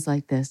for things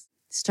like this.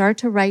 Start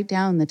to write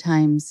down the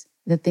times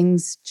that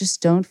things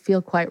just don't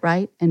feel quite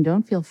right and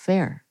don't feel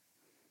fair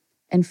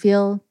and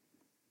feel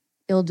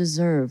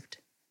ill-deserved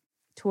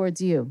towards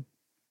you.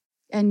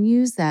 And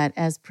use that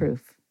as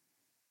proof.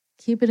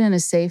 Keep it in a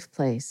safe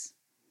place.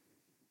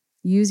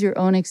 Use your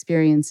own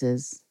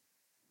experiences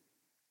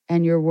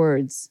and your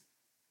words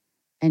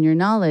and your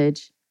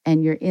knowledge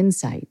and your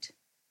insight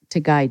to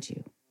guide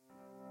you.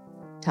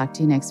 Talk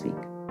to you next week.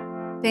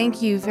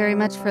 Thank you very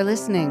much for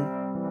listening.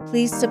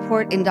 Please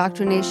support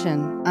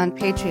Indoctrination on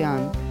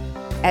Patreon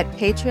at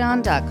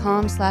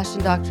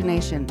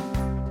patreon.com/indoctrination.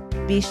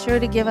 Be sure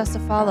to give us a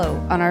follow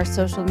on our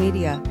social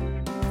media.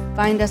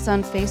 Find us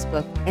on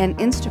Facebook and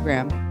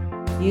Instagram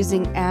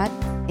using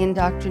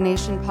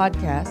 @Indoctrination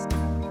Podcast.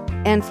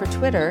 And for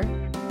Twitter,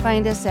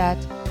 find us at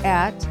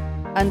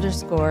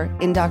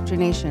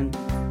 @_indoctrination.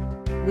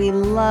 We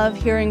love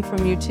hearing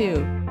from you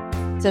too.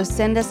 So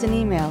send us an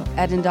email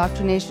at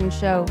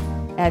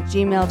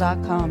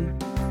indoctrinationshow@gmail.com.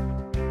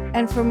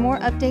 And for more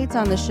updates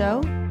on the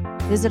show,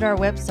 visit our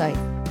website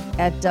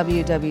at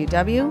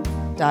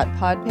www.indoctrination.show.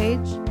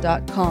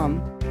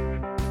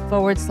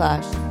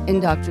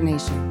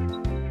 www.podpage.com/indoctrination.